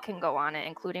because we all can go on it,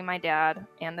 including my dad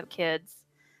and the kids.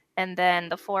 And then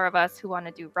the 4 of us who want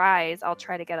to do Rise, I'll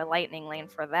try to get a lightning lane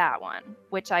for that one,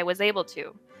 which I was able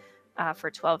to for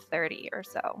 $12.30 or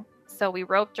so. So we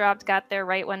rope dropped, got there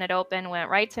right when it opened, went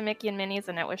right to Mickey and Minnie's,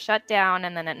 and it was shut down,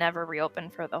 and then it never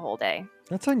reopened for the whole day.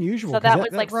 That's unusual. So that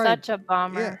was ride, such a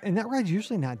bummer. Yeah, and that ride's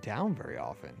usually not down very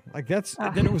often.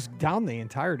 Then it was down the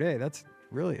entire day. That's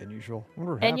really unusual.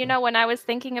 And when I was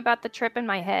thinking about the trip in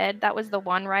my head, that was the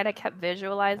one ride I kept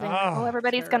visualizing.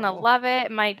 Everybody's gonna love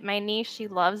it. My niece, she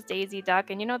loves Daisy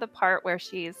Duck, and the part where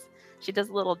she does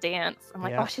a little dance. I'm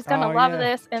like, she's gonna love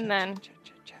this, and then.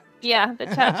 Yeah, the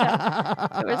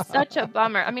cha-cha. It was such a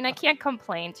bummer. I mean, I can't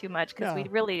complain too much because we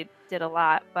really did a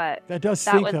lot, but that does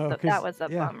stink, though. That was a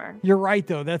bummer. You're right,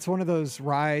 though. That's one of those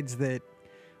rides that,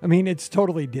 I mean, it's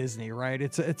totally Disney, right?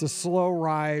 It's a slow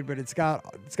ride, but it's got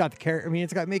the character. I mean,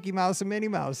 it's got Mickey Mouse and Minnie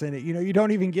Mouse in it. You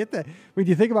don't even get that when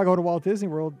you think about going to Walt Disney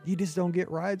World. You just don't get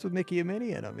rides with Mickey and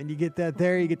Minnie in them, and you get that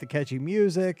there. You get the catchy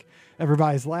music.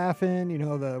 Everybody's laughing.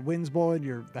 The wind's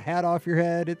blowing the hat off your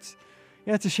head.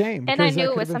 It's a shame. And I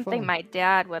knew it was something my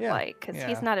dad would like because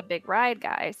he's not a big ride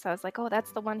guy. So I was like, oh,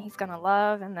 that's the one he's going to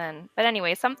love. But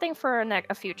anyway, something for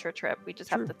a future trip. We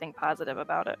just have to think positive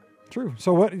about it. True.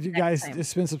 So what did you next guys time. just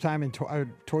spend some time in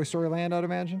Toy Story Land, I'd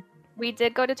imagine? We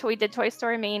did we did Toy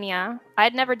Story Mania.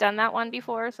 I'd never done that one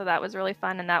before, so that was really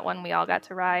fun. And that one we all got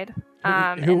to ride.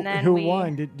 And then Who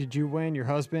won? Did you win? Your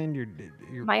husband? Your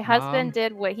my mom? husband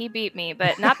did what he beat me,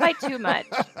 but not by too much.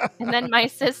 And then my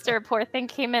sister, poor thing,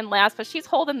 came in last, but she's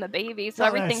holding the baby, so Oh,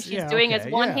 everything that's- she's yeah, doing okay, is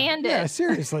yeah. one-handed. Yeah,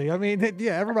 seriously. I mean,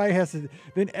 everybody has to.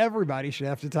 Then everybody should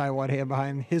have to tie one hand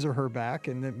behind his or her back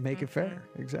and then make it fair.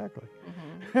 Exactly.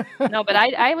 No, but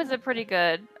I was a pretty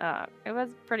good. It was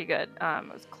pretty good.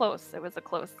 It was close. It was a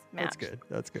close match. That's good.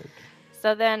 That's good.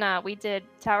 So then we did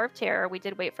Tower of Terror. We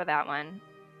did wait for that one.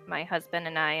 My husband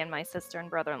and I and my sister and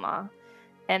brother-in-law.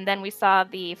 And then we saw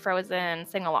the Frozen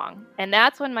sing-along. And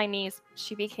that's when my niece,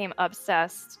 she became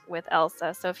obsessed with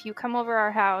Elsa. So if you come over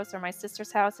our house or my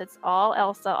sister's house, it's all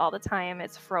Elsa all the time.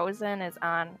 It's Frozen is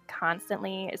on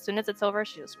constantly. As soon as it's over,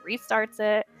 she just restarts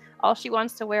it. All she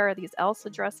wants to wear are these Elsa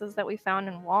dresses that we found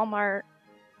in Walmart.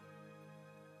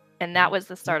 And that was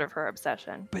the start of her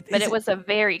obsession. But it was a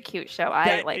very cute show.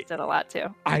 I liked it a lot too.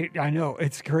 I know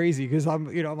it's crazy because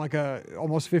I'm like a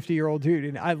almost 50-year-old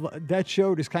dude, and that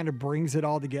show just kind of brings it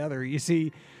all together. You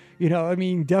see,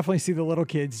 definitely see the little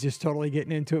kids just totally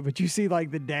getting into it, but you see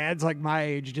like the dads like my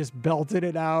age just belted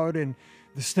it out, and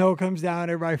the snow comes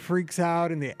down, everybody freaks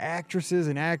out, and the actresses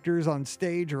and actors on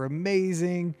stage are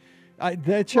amazing.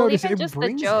 That show even just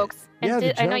the jokes.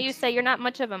 And I know you say you're not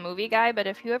much of a movie guy, but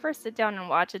if you ever sit down and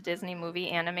watch a Disney movie,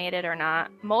 animated or not,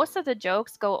 most of the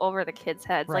jokes go over the kids'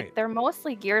 heads. Right. Like they're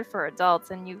mostly geared for adults,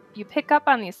 and you pick up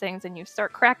on these things and you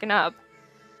start cracking up.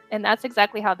 And that's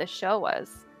exactly how this show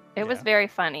was. It was very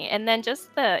funny. And then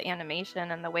just the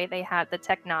animation and the way they had the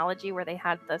technology where they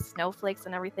had the snowflakes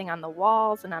and everything on the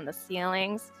walls and on the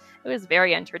ceilings. It was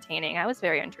very entertaining. I was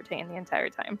very entertained the entire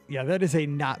time. Yeah, that is a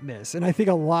not miss. And I think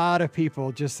a lot of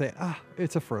people just say,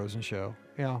 it's a Frozen show.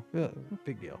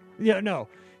 Big deal. Yeah, no,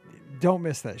 don't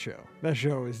miss that show. That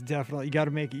show is definitely, you got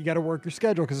to work your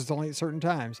schedule because it's only at certain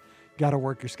times. You got to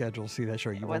work your schedule to see that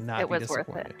show. You will not be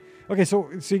disappointed. Worth it. Okay, so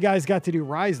you guys got to do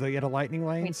Rise, though. You had a Lightning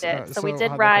Lane? We did. So we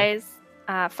did how'd that go?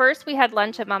 Rise. First, we had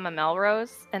lunch at Mama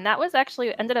Melrose, and that was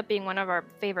actually ended up being one of our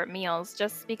favorite meals,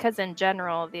 just because in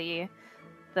general the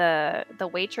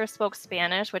waitress spoke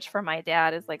Spanish, which for my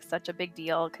dad is like such a big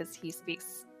deal because he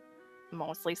speaks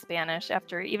mostly Spanish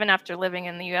even after living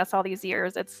in the U.S. all these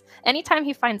years. It's anytime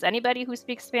he finds anybody who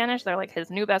speaks Spanish, they're like his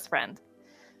new best friend.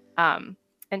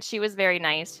 And she was very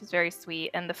nice. She's very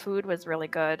sweet, and the food was really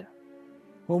good.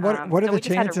 Well, what are the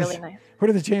chances? What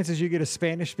are the chances you get a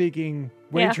Spanish-speaking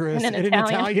waitress in at an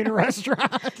Italian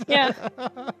restaurant? Yeah.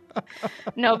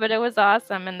 No, but it was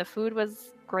awesome, and the food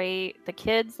was great. The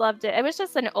kids loved it. It was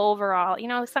just an overall,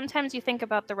 sometimes you think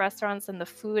about the restaurants and the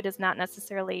food is not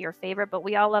necessarily your favorite, but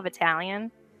we all love Italian.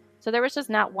 So there was just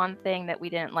not one thing that we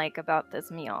didn't like about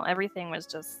this meal. Everything was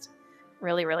just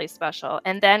really, really special.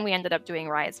 And then we ended up doing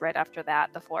Rise right after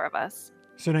that, the four of us.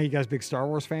 So now you guys big Star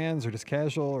Wars fans or just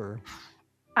casual or?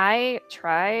 I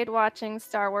tried watching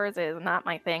Star Wars. It is not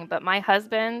my thing, but my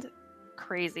husband,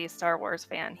 crazy Star Wars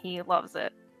fan. He loves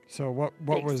it. So what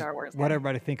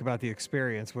everybody think about the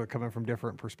experience, coming from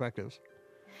different perspectives?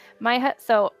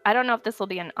 So I don't know if this will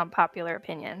be an unpopular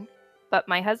opinion, but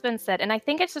my husband said, and I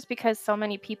think it's just because so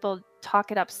many people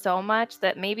talk it up so much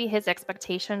that maybe his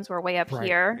expectations were way up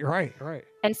here. Right.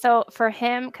 And so for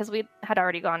him, because we had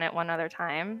already gone it one other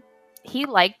time, he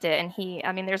liked it,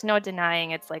 and there's no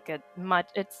denying it's so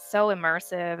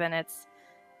immersive, and it's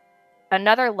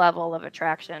another level of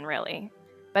attraction, really.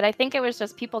 But I think it was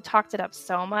just people talked it up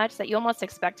so much that you almost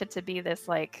expect it to be this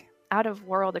like out of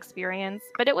world experience.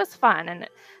 But it was fun, and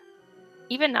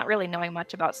even not really knowing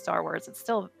much about Star Wars,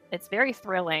 it's very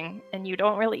thrilling, and you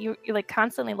don't really you're like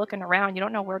constantly looking around. You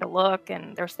don't know where to look,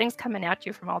 and there's things coming at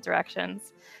you from all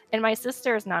directions. And my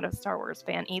sister is not a Star Wars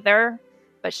fan either,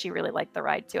 but she really liked the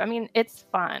ride too. It's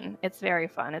fun. It's very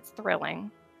fun. It's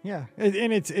thrilling. Yeah,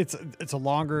 and it's a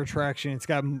longer attraction. It's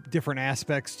got different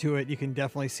aspects to it. You can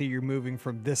definitely see you're moving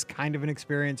from this kind of an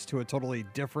experience to a totally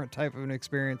different type of an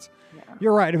experience. Yeah.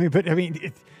 You're right. You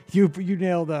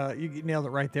nailed it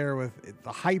right there. With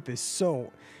the hype is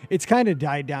so, it's kind of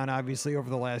died down obviously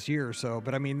over the last year or so.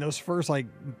 But those first the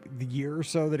year or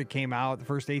so that it came out, the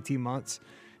first 18 months.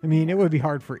 It would be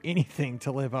hard for anything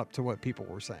to live up to what people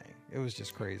were saying. It was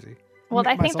just crazy. Well,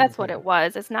 I think that's what it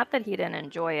was. It's not that he didn't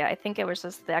enjoy it. I think it was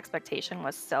just the expectation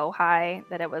was so high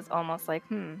that it was almost like,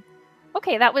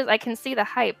 okay, I can see the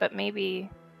hype, but maybe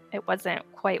it wasn't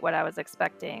quite what I was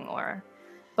expecting.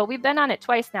 But we've been on it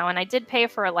twice now, and I did pay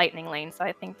for a Lightning Lane, so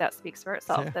I think that speaks for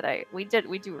itself. Yeah. We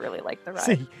do really like the ride.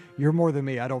 See, you're more than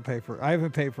me. I haven't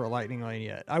paid for a Lightning Lane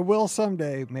yet. I will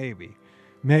someday, maybe.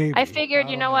 I figured,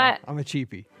 you know what? I'm a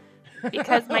cheapie.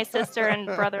 because my sister and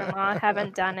brother-in-law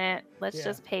haven't done it, let's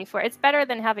just pay for it. It's better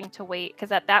than having to wait,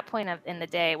 because at that point in the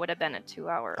day, it would have been a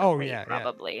 2-hour wait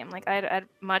probably. I'm like, I'd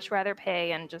much rather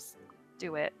pay and just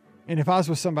do it. And if I was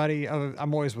with somebody,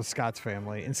 I'm always with Scott's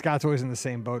family, and Scott's always in the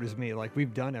same boat as me. Like,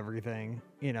 we've done everything,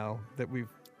 that we've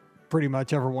pretty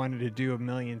much ever wanted to do a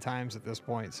million times at this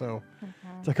point. So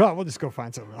it's like, oh, we'll just go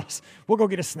find something else. We'll go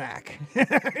get a snack.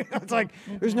 It's like,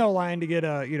 there's no line to get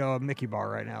a Mickey bar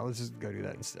right now. Let's just go do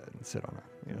that instead and sit on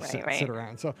sit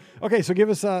around. So, okay. So give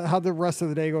us how the rest of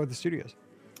the day go at the studios.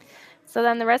 So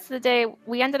then the rest of the day,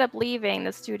 we ended up leaving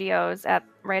the studios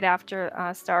right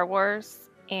after Star Wars,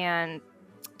 and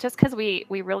just because we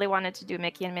really wanted to do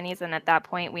Mickey and Minnie's, and at that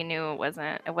point we knew it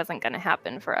wasn't going to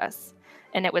happen for us.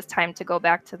 And it was time to go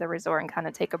back to the resort and kind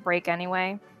of take a break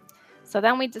anyway. So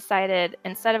then we decided,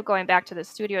 instead of going back to the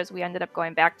studios, we ended up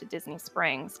going back to Disney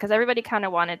Springs, because everybody kind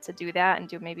of wanted to do that and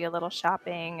do maybe a little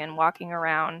shopping and walking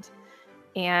around.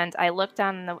 And I looked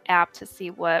on the app to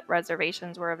see what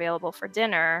reservations were available for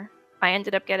dinner. I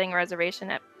ended up getting a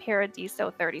reservation at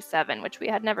Paradiso 37, which we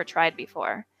had never tried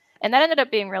before. And that ended up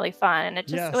being really fun. And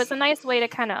it was a nice way to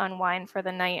kind of unwind for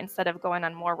the night instead of going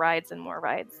on more rides and more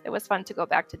rides. It was fun to go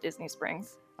back to Disney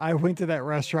Springs. I went to that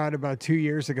restaurant about 2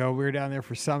 years ago. We were down there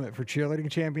for Summit for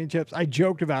cheerleading championships. I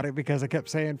joked about it because I kept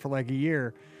saying for like a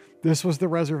year, this was the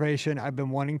reservation I've been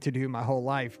wanting to do my whole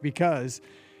life, because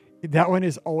that one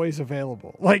is always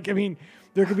available. Like, I mean,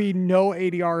 there could be no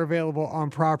ADR available on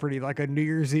property, like a New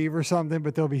Year's Eve or something,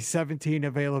 but there'll be 17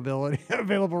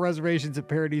 available reservations at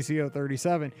Paradiso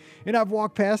 37. And I've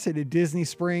walked past it at Disney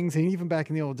Springs, and even back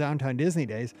in the old downtown Disney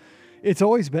days, it's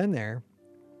always been there.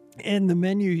 And the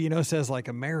menu, says like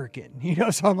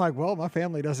American, so I'm like, well, my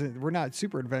family we're not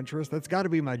super adventurous. That's got to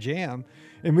be my jam.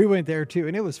 And we went there too.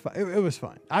 And it was fun. It was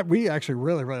fun. We actually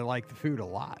really, really liked the food a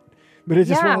lot. But it's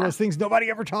just one of those things nobody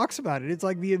ever talks about it. It's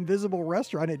like the invisible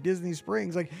restaurant at Disney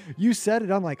Springs. Like, you said it,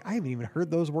 I'm like, I haven't even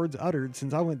heard those words uttered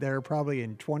since I went there probably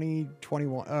in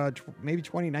 2021, maybe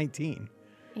 2019.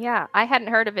 Yeah, I hadn't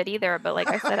heard of it either. But like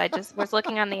I said, I just was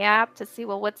looking on the app to see,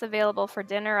 what's available for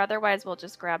dinner. Otherwise, we'll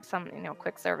just grab some,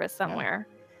 quick service somewhere.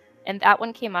 Yeah. And that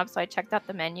one came up, so I checked out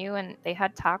the menu, and they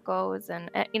had tacos, and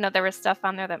there was stuff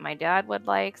on there that my dad would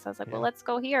like. So I was like, well, let's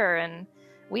go here. And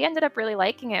we ended up really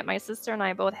liking it. My sister and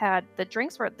I both had, the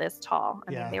drinks were this tall.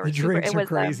 I mean, they were the drinks are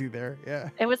crazy there. Yeah.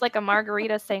 It was like a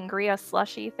margarita sangria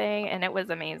slushy thing, and it was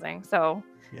amazing. So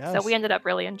we ended up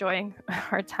really enjoying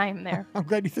our time there. I'm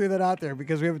glad you threw that out there,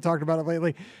 because we haven't talked about it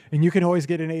lately. And you can always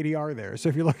get an ADR there. So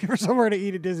if you're looking for somewhere to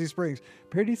eat at Disney Springs,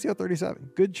 Paradiso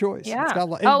 37, good choice. Yeah.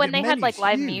 And they had like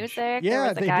live music. There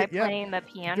was a guy playing the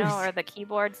piano or the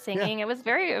keyboard singing. Yeah. It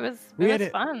was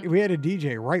fun. We had a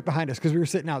DJ right behind us because we were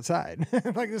sitting outside.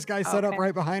 Like, this guy set up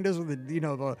right behind us with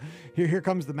the here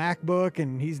comes the MacBook,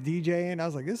 and he's DJing. I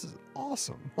was like, this is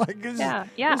awesome. Like,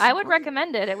 I would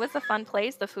recommend it. It was a fun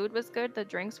place. The food was good. The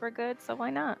drinks were good. So why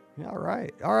not? All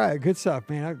right. Good stuff,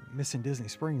 man. I'm missing Disney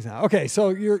Springs now. Okay. So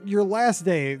your last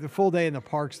day, the full day in the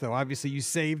parks, though, obviously you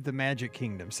saved the Magic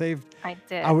Kingdom. I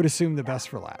did. I would assume the best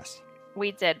for last.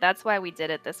 We did. That's why we did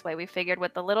it this way. We figured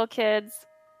with the little kids,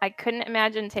 I couldn't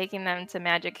imagine taking them to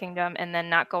Magic Kingdom and then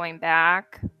not going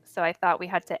back. So I thought we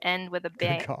had to end with a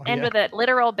bang, with a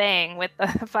literal bang, with the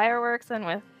fireworks and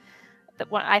with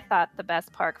what I thought the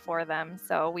best park for them.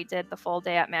 So we did the full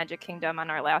day at Magic Kingdom on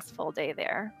our last full day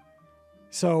there.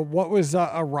 So what was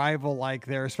Arrival like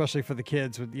there, especially for the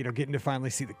kids, with getting to finally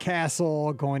see the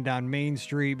castle, going down Main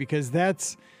Street? Because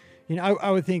that's,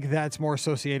 I would think that's more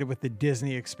associated with the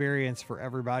Disney experience for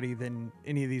everybody than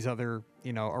any of these other,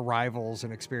 arrivals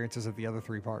and experiences at the other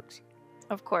three parks.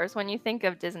 Of course, when you think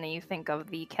of Disney, you think of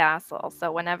the castle.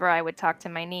 So whenever I would talk to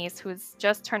my niece, who's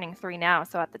just turning 3 now,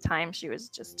 so at the time she was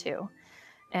just 2,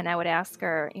 and I would ask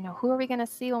her, who are we going to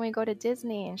see when we go to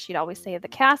Disney? And she'd always say the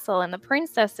castle and the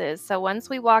princesses. So once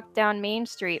we walked down Main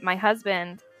Street, my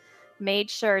husband made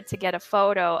sure to get a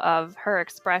photo of her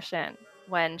expression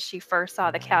when she first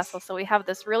saw the castle. So we have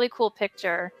this really cool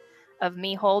picture of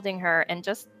me holding her, and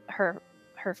just her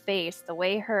face, the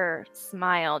way her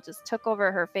smile just took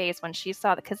over her face when she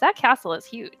saw because that castle is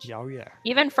huge. Oh yeah.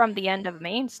 Even from the end of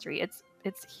Main Street,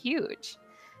 it's huge.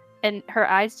 And her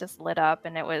eyes just lit up,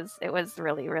 and it was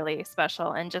really, really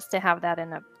special. And just to have that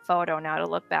in a photo now to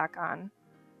look back on.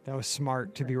 That was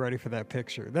smart to be ready for that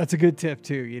picture. That's a good tip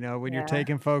too. When you're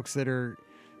taking folks that are,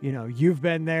 you've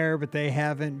been there, but they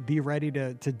haven't, be ready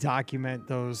to document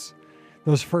those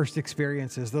first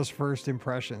experiences, those first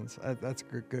impressions. That's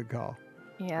a good call.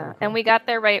 Yeah. Cool. And we got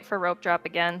there right for rope drop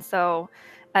again. So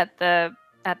at the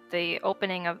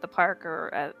opening of the park,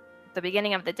 or at the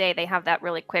beginning of the day, they have that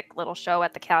really quick little show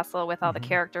at the castle with all the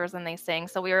characters, and they sing.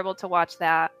 So we were able to watch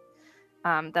that.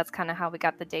 That's kind of how we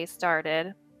got the day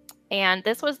started. And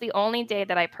this was the only day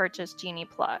that I purchased Genie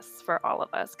Plus for all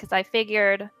of us, because I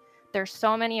figured there's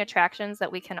so many attractions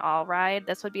that we can all ride.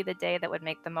 This would be the day that would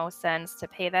make the most sense to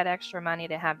pay that extra money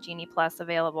to have Genie Plus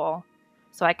available,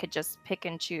 so I could just pick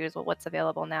and choose, well, what's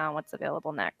available now and what's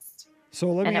available next.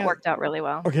 So and it worked out really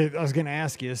well. Okay, I was going to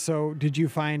ask you. So did you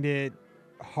find it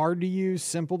hard to use,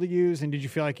 simple to use, and did you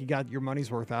feel like you got your money's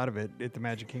worth out of it at the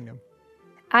Magic Kingdom?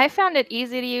 I found it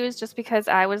easy to use just because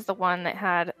I was the one that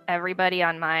had everybody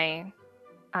on my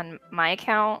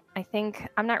account.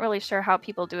 I'm not really sure how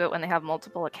people do it when they have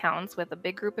multiple accounts with a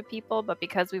big group of people, but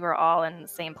because we were all in the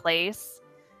same place,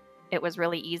 it was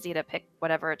really easy to pick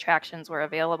whatever attractions were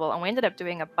available. And we ended up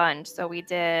doing a bunch. So we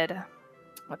did,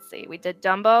 we did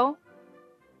Dumbo,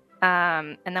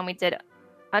 and then we did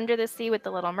Under the Sea with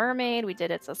the Little Mermaid. We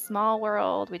did It's a Small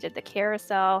World. We did the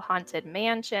Carousel, Haunted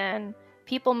Mansion.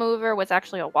 People Mover was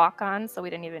actually a walk-on, so we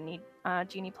didn't even need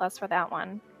Genie Plus for that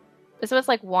one. So it was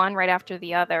like one right after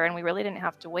the other, and we really didn't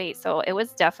have to wait. So it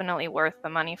was definitely worth the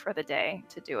money for the day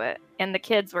to do it. And the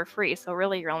kids were free, so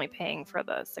really you're only paying for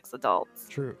the 6 adults.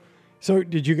 True. So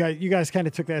did you guys kind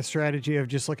of took that strategy of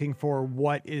just looking for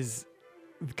what is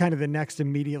kind of the next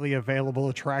immediately available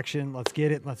attraction? Let's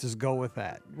get it. Let's just go with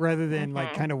that, rather than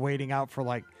like kind of waiting out for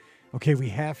like, okay, we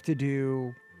have to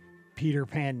do Peter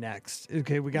Pan next.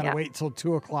 Okay, we got to wait till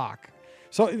 2:00.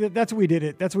 So that's what we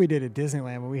did. That's what we did at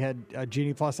Disneyland when we had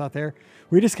Genie Plus out there.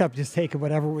 We just kept taking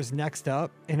whatever was next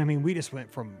up, and I mean, we just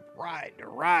went from ride to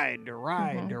ride to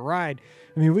ride to ride.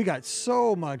 I mean, we got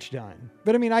so much done.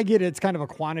 But I mean, I get it. It's kind of a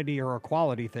quantity or a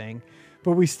quality thing,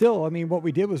 but we still. I mean, what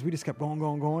we did was we just kept going,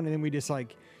 and then we just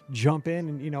like jump in,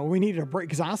 and we needed a break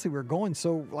because honestly, we were going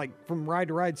so like from ride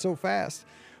to ride so fast.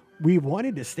 We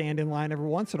wanted to stand in line every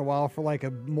once in a while for like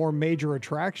a more major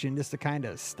attraction just to kind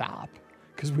of stop,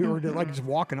 because we were like just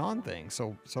walking on things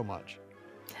so much.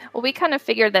 Well, we kind of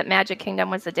figured that Magic Kingdom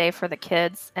was the day for the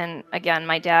kids. And again,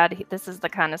 my dad, this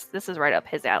is right up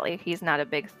his alley. He's not a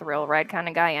big thrill ride kind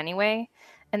of guy anyway.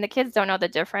 And the kids don't know the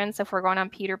difference if we're going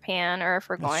on Peter Pan or if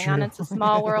we're going on It's a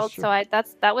Small World. So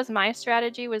that was my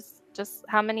strategy, was just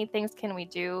how many things can we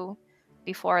do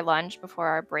before lunch, before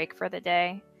our break for the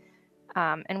day.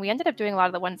 And we ended up doing a lot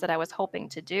of the ones that I was hoping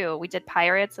to do. We did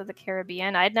Pirates of the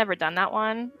Caribbean. I had never done that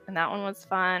one, and that one was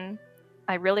fun.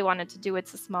 I really wanted to do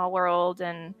It's a Small World,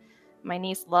 and my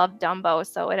niece loved Dumbo,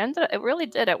 so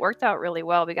it worked out really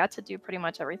well. We got to do pretty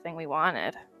much everything we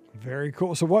wanted. Very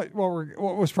cool. So what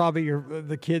was probably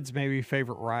the kids' maybe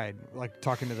favorite ride? Like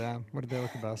talking to them, what did they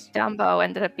like the best? Dumbo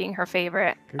ended up being her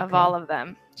favorite of all of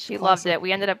them. She loved it.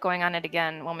 We ended up going on it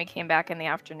again when we came back in the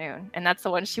afternoon, and that's the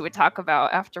one she would talk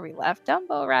about after we left.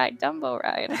 Dumbo ride.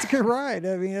 That's a good ride.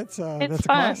 I mean, that's a fun.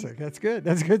 classic. That's good.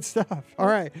 That's good stuff. All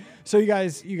right. So you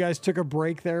guys took a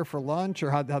break there for lunch, or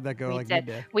how'd that go? We did.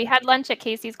 Midday? We had lunch at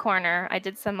Casey's Corner. I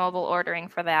did some mobile ordering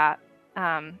for that.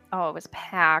 It was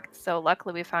packed. So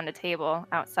luckily we found a table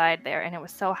outside there, and it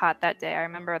was so hot that day. I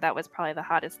remember that was probably the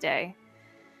hottest day,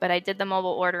 but I did the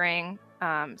mobile ordering.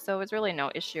 So it was really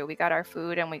no issue. We got our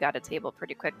food and we got a table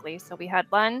pretty quickly. So we had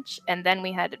lunch, and then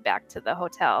we headed back to the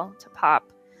hotel to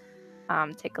pop,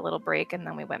 take a little break. And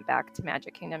then we went back to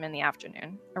Magic Kingdom in the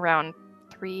afternoon around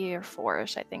 3 or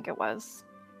 4-ish, I think it was.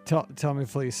 Tell me,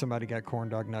 please, somebody got corn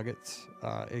dog nuggets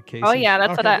at Casey's? Oh, yeah,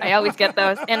 that's what I always get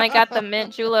those. And I got the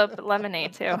mint julep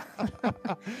lemonade, too.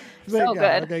 So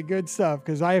good. Okay, good stuff,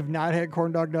 because I have not had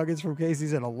corn dog nuggets from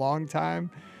Casey's in a long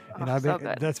time. And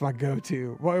that's my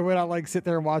go-to. When I like sit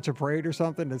there and watch a parade or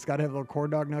something that's got to have little corn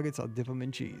dog nuggets, I'll dip them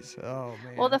in cheese. Oh,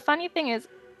 man. Well, the funny thing is,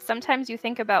 sometimes you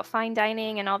think about fine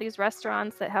dining and all these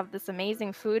restaurants that have this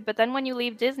amazing food, but then when you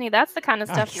leave Disney, that's the kind of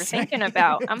stuff you're thinking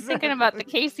about. I'm thinking about the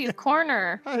Casey's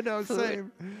Corner. I know, food.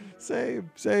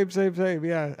 Same.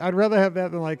 Yeah, I'd rather have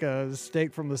that than like a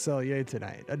steak from Le Cellier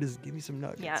tonight. I just give me some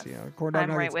nuggets. Yes, corn dog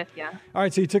nuggets. I'm right with you. All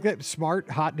right, so you took that smart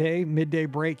hot day, midday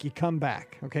break. You come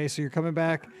back. Okay, so you're coming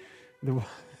back.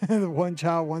 The one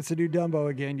child wants to do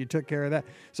Dumbo again. You took care of that.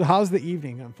 So how's the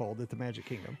evening unfold at the Magic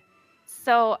Kingdom?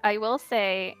 So I will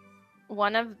say,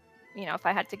 if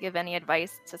I had to give any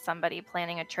advice to somebody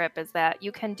planning a trip, is that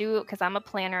you can do, because I'm a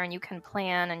planner and you can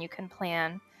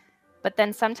plan, but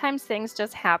then sometimes things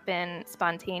just happen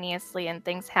spontaneously, and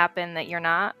things happen that you're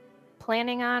not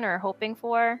planning on or hoping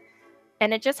for.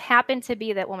 And it just happened to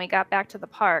be that when we got back to the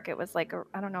park, it was like,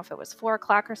 I don't know if it was 4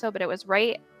 o'clock or so, but it was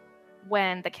right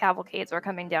when the cavalcades were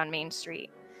coming down Main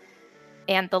Street.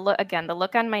 And the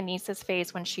look on my niece's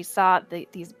face when she saw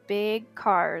these big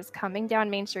cars coming down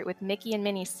Main Street with Mickey and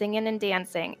Minnie singing and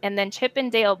dancing, and then Chip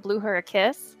and Dale blew her a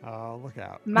kiss. Oh, look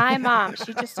out. My mom,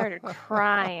 she just started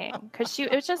crying because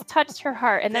it just touched her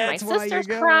heart. And then That's my why you sister's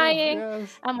go. crying.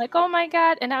 Yes. I'm like, oh my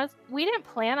God. And we didn't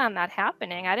plan on that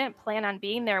happening. I didn't plan on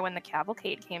being there when the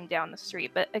cavalcade came down the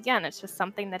street. But again, it's just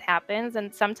something that happens.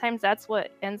 And sometimes that's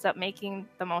what ends up making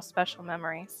the most special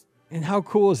memories. And how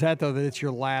cool is that, though, that it's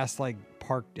your last like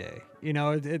park day? You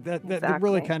know, that really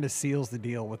Exactly. kind of seals the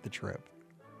deal with the trip.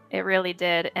 It really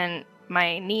did. And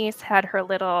my niece had her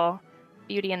little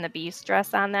Beauty and the Beast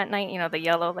dress on that night. You know, the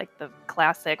yellow, like the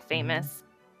classic famous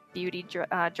beauty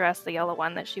dress, the yellow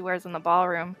one that she wears in the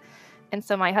ballroom. And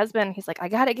so my husband, he's like, I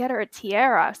got to get her a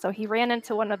tiara. So he ran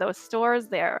into one of those stores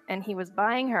there and he was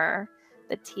buying her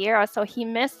the tiara. So he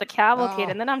missed the cavalcade.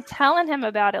 Oh. And then I'm telling him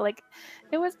about it. Like,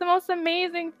 it was the most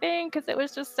amazing thing because it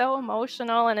was just so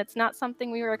emotional and it's not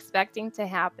something we were expecting to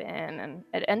happen. And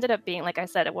it ended up being, like I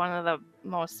said, one of the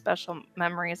most special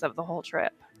memories of the whole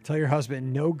trip. Tell your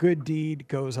husband no good deed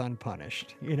goes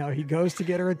unpunished. You know, he goes to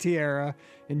get her a tiara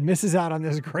and misses out on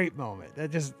this great moment.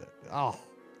 That just,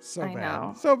 so I bad.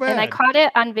 know. So bad. And I caught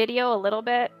it on video a little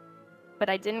bit, but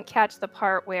I didn't catch the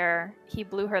part where he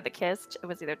blew her the kiss. It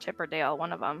was either Chip or Dale,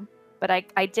 one of them. But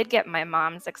I did get my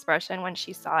mom's expression when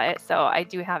she saw it, so I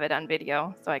do have it on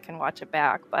video, so I can watch it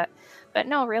back. But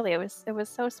no, really, it was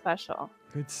so special.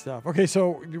 Good stuff. Okay,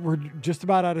 so we're just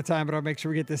about out of time, but I'll make sure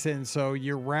we get this in. So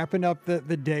you're wrapping up the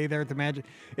day there at the Magic.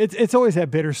 It's always that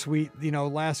bittersweet, you know,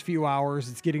 last few hours.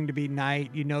 It's getting to be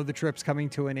night. You know the trip's coming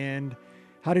to an end.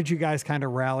 How did you guys kind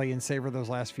of rally and savor those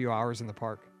last few hours in the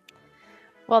park?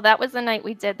 Well, that was the night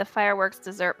we did the fireworks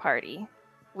dessert party.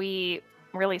 We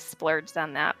really splurged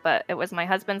on that, but it was my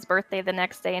husband's birthday the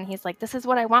next day, and he's like, this is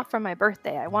what I want for my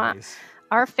birthday. I want Nice.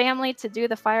 our family to do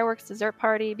the fireworks dessert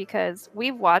party because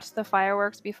we've watched the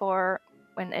fireworks before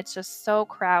when it's just so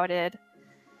crowded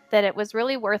that it was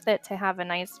really worth it to have a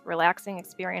nice relaxing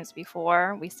experience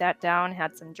before. We sat down,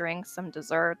 had some drinks, some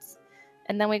desserts,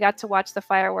 and then we got to watch the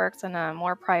fireworks in a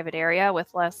more private area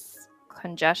with less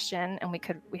congestion, and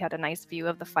we had a nice view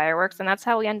of the fireworks, and that's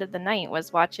how we ended the night,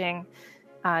 was watching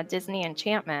Disney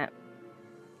Enchantment.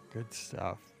 Good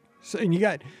stuff. So, and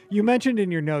you mentioned in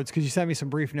your notes, because you sent me some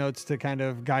brief notes to kind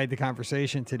of guide the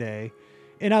conversation today.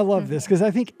 And I love this because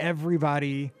I think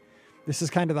everybody, this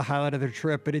is kind of the highlight of their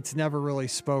trip, but it's never really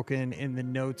spoken in the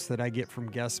notes that I get from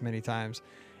guests many times,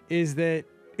 is that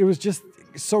it was just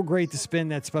so great to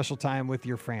spend that special time with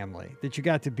your family, that you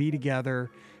got to be together.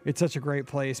 It's such a great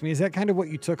place. I mean, is that kind of what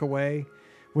you took away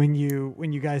when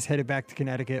you guys headed back to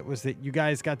Connecticut, was that you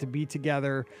guys got to be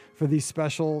together for these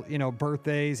special, you know,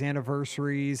 birthdays,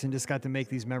 anniversaries, and just got to make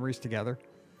these memories together?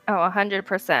 Oh,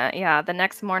 100%. Yeah. The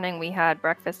next morning we had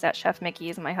breakfast at Chef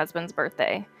Mickey's, my husband's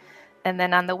birthday. And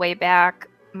then on the way back,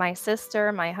 my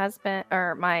sister,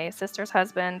 my sister's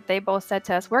husband, they both said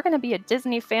to us, we're going to be a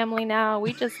Disney family now.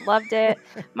 We just loved it.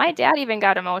 My dad even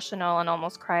got emotional and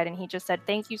almost cried. And he just said,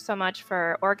 thank you so much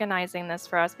for organizing this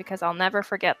for us, because I'll never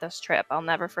forget this trip. I'll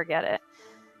never forget it.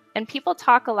 And people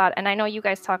talk a lot, and I know you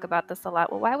guys talk about this a lot.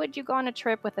 Well, why would you go on a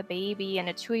trip with a baby and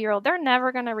a 2-year-old? They're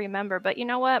never going to remember. But you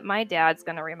know what? My dad's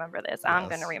going to remember this. I'm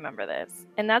going to remember this.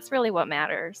 And that's really what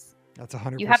matters. That's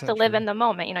 100%. You have to live in the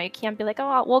moment. You know, you can't be like,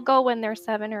 oh, we'll go when they're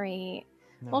 7 or 8.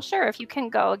 No. Well, sure, if you can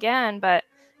go again, but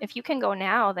if you can go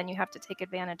now, then you have to take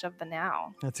advantage of the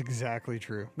now. That's exactly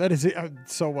true. That is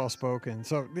so well spoken.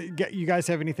 So you guys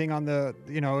have anything on the,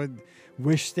 you know,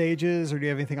 wish stages, or do you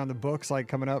have anything on the books like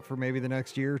coming up for maybe the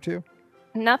next year or two?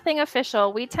 Nothing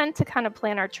official. We tend to kind of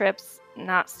plan our trips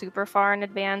not super far in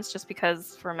advance, just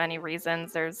because for many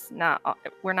reasons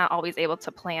we're not always able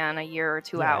to plan a year or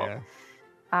two out. Yeah.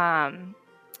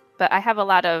 But I have a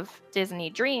lot of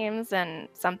Disney dreams, and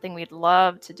something we'd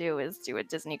love to do is do a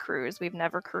Disney cruise. We've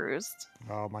never cruised.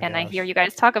 Oh my And gosh. I hear you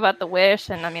guys talk about the Wish,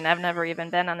 and I mean, I've never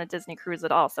even been on a Disney cruise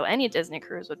at all. So any Disney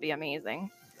cruise would be amazing.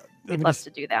 We'd love to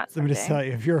do that Let me just someday. tell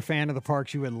you, if you're a fan of the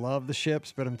parks, you would love the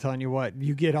ships, but I'm telling you what,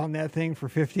 you get on that thing for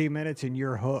 15 minutes and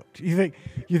you're hooked. You think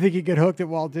you get hooked at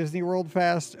Walt Disney World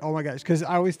fast? Oh my gosh. Because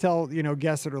I always tell, you know,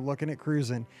 guests that are looking at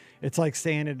cruising, it's like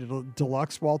staying at a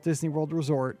deluxe Walt Disney World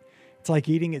resort. It's like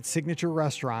eating at signature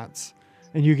restaurants,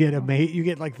 and you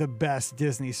get like the best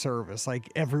Disney service,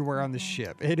 like everywhere on the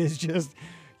ship. It is just,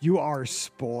 you are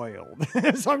spoiled.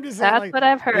 So I'm just saying, That's like, what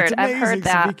I've heard. it's I've amazing, heard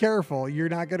that. So be careful. You're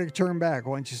not going to turn back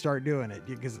once you start doing it,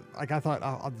 because like I thought,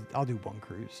 I'll do one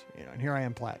cruise, you know, and here I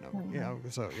am platinum, you know,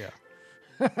 so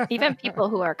yeah. Even people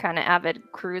who are kind of avid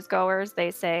cruise goers,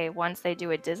 they say once they do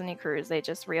a Disney cruise, they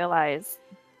just realize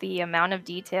the amount of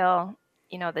detail,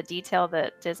 you know, the detail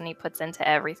that Disney puts into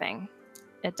everything.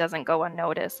 it doesn't go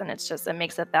unnoticed, and it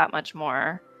makes it that much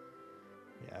more.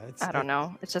 Yeah, I don't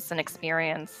know. It's just an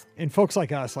experience. And folks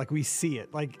like us, like we see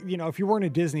it. Like, if you weren't a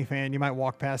Disney fan, you might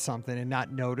walk past something and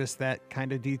not notice that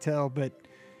kind of detail. But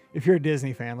if you're a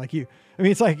Disney fan, like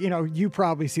it's like, you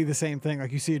probably see the same thing.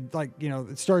 Like you see, like,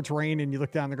 it starts raining, you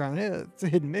look down the ground, it's a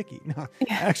hidden Mickey. No,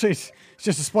 actually, it's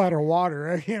just a splatter of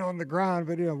water, on the ground.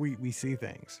 But, we see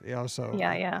things, so.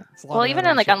 Yeah. Well, even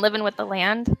on Living with the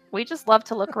Land, we just love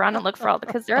to look around and look for all,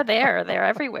 because they're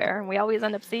everywhere. And we always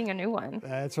end up seeing a new one.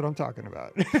 That's what I'm talking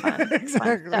about. Fun,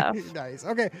 exactly. Fun nice.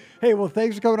 Okay. Hey, well,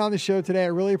 thanks for coming on the show today. I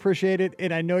really appreciate it.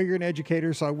 And I know you're an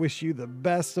educator, so I wish you the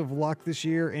best of luck this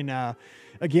year. And,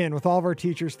 again, with all of our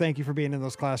teachers, thank you for being in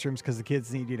those classrooms, because the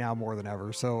kids need you now more than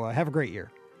ever. So have a great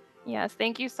year. Yes,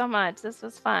 thank you so much. This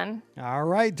was fun. All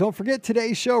right. Don't forget,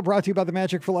 today's show brought to you by the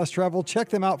Magic for Less Travel. Check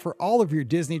them out for all of your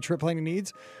Disney trip planning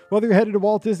needs. Whether you're headed to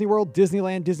Walt Disney World,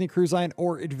 Disneyland, Disney Cruise Line,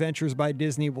 or Adventures by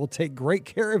Disney, will take great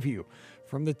care of you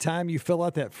from the time you fill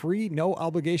out that free, no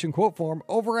obligation quote form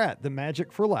over at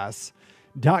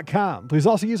themagicforless.com. Please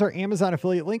also use our Amazon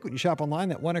affiliate link when you shop online.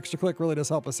 That one extra click really does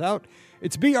help us out.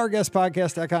 It's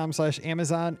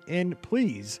beourguestpodcast.com/Amazon. And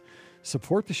please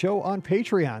support the show on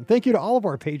Patreon. Thank you to all of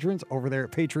our patrons over there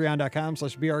at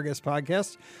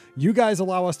patreon.com/beourguestpodcast. You guys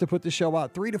allow us to put the show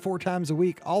out 3 to 4 times a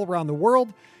week all around the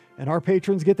world. And our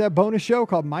patrons get that bonus show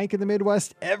called Mike in the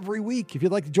Midwest every week. If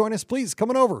you'd like to join us, please come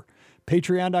on over.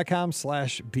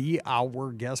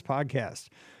 Patreon.com/beourguestpodcast.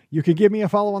 You can give me a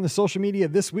follow on the social media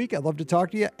this week. I'd love to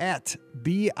talk to you at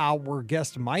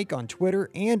beourguestmike on Twitter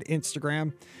and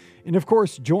Instagram. And of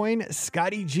course, join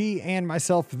Scotty G and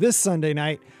myself this Sunday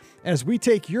night as we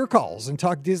take your calls and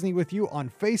talk Disney with you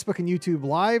on Facebook and YouTube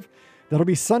Live. That'll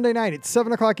be Sunday night at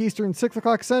 7 o'clock Eastern, 6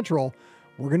 o'clock Central.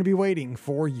 We're going to be waiting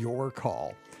for your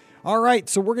call. All right,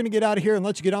 so we're going to get out of here and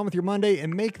let you get on with your Monday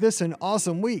and make this an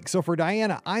awesome week. So for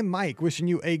Diana, I'm Mike, wishing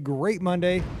you a great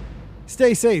Monday.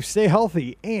 Stay safe, stay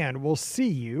healthy, and we'll see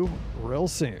you real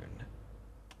soon.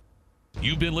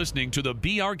 You've been listening to the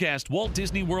Be Our Guest Walt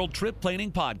Disney World Trip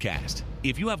Planning Podcast.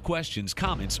 If you have questions,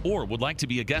 comments, or would like to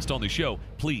be a guest on the show,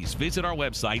 please visit our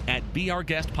website at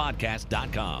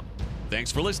beourguestpodcast.com.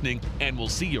 Thanks for listening, and we'll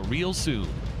see you real soon.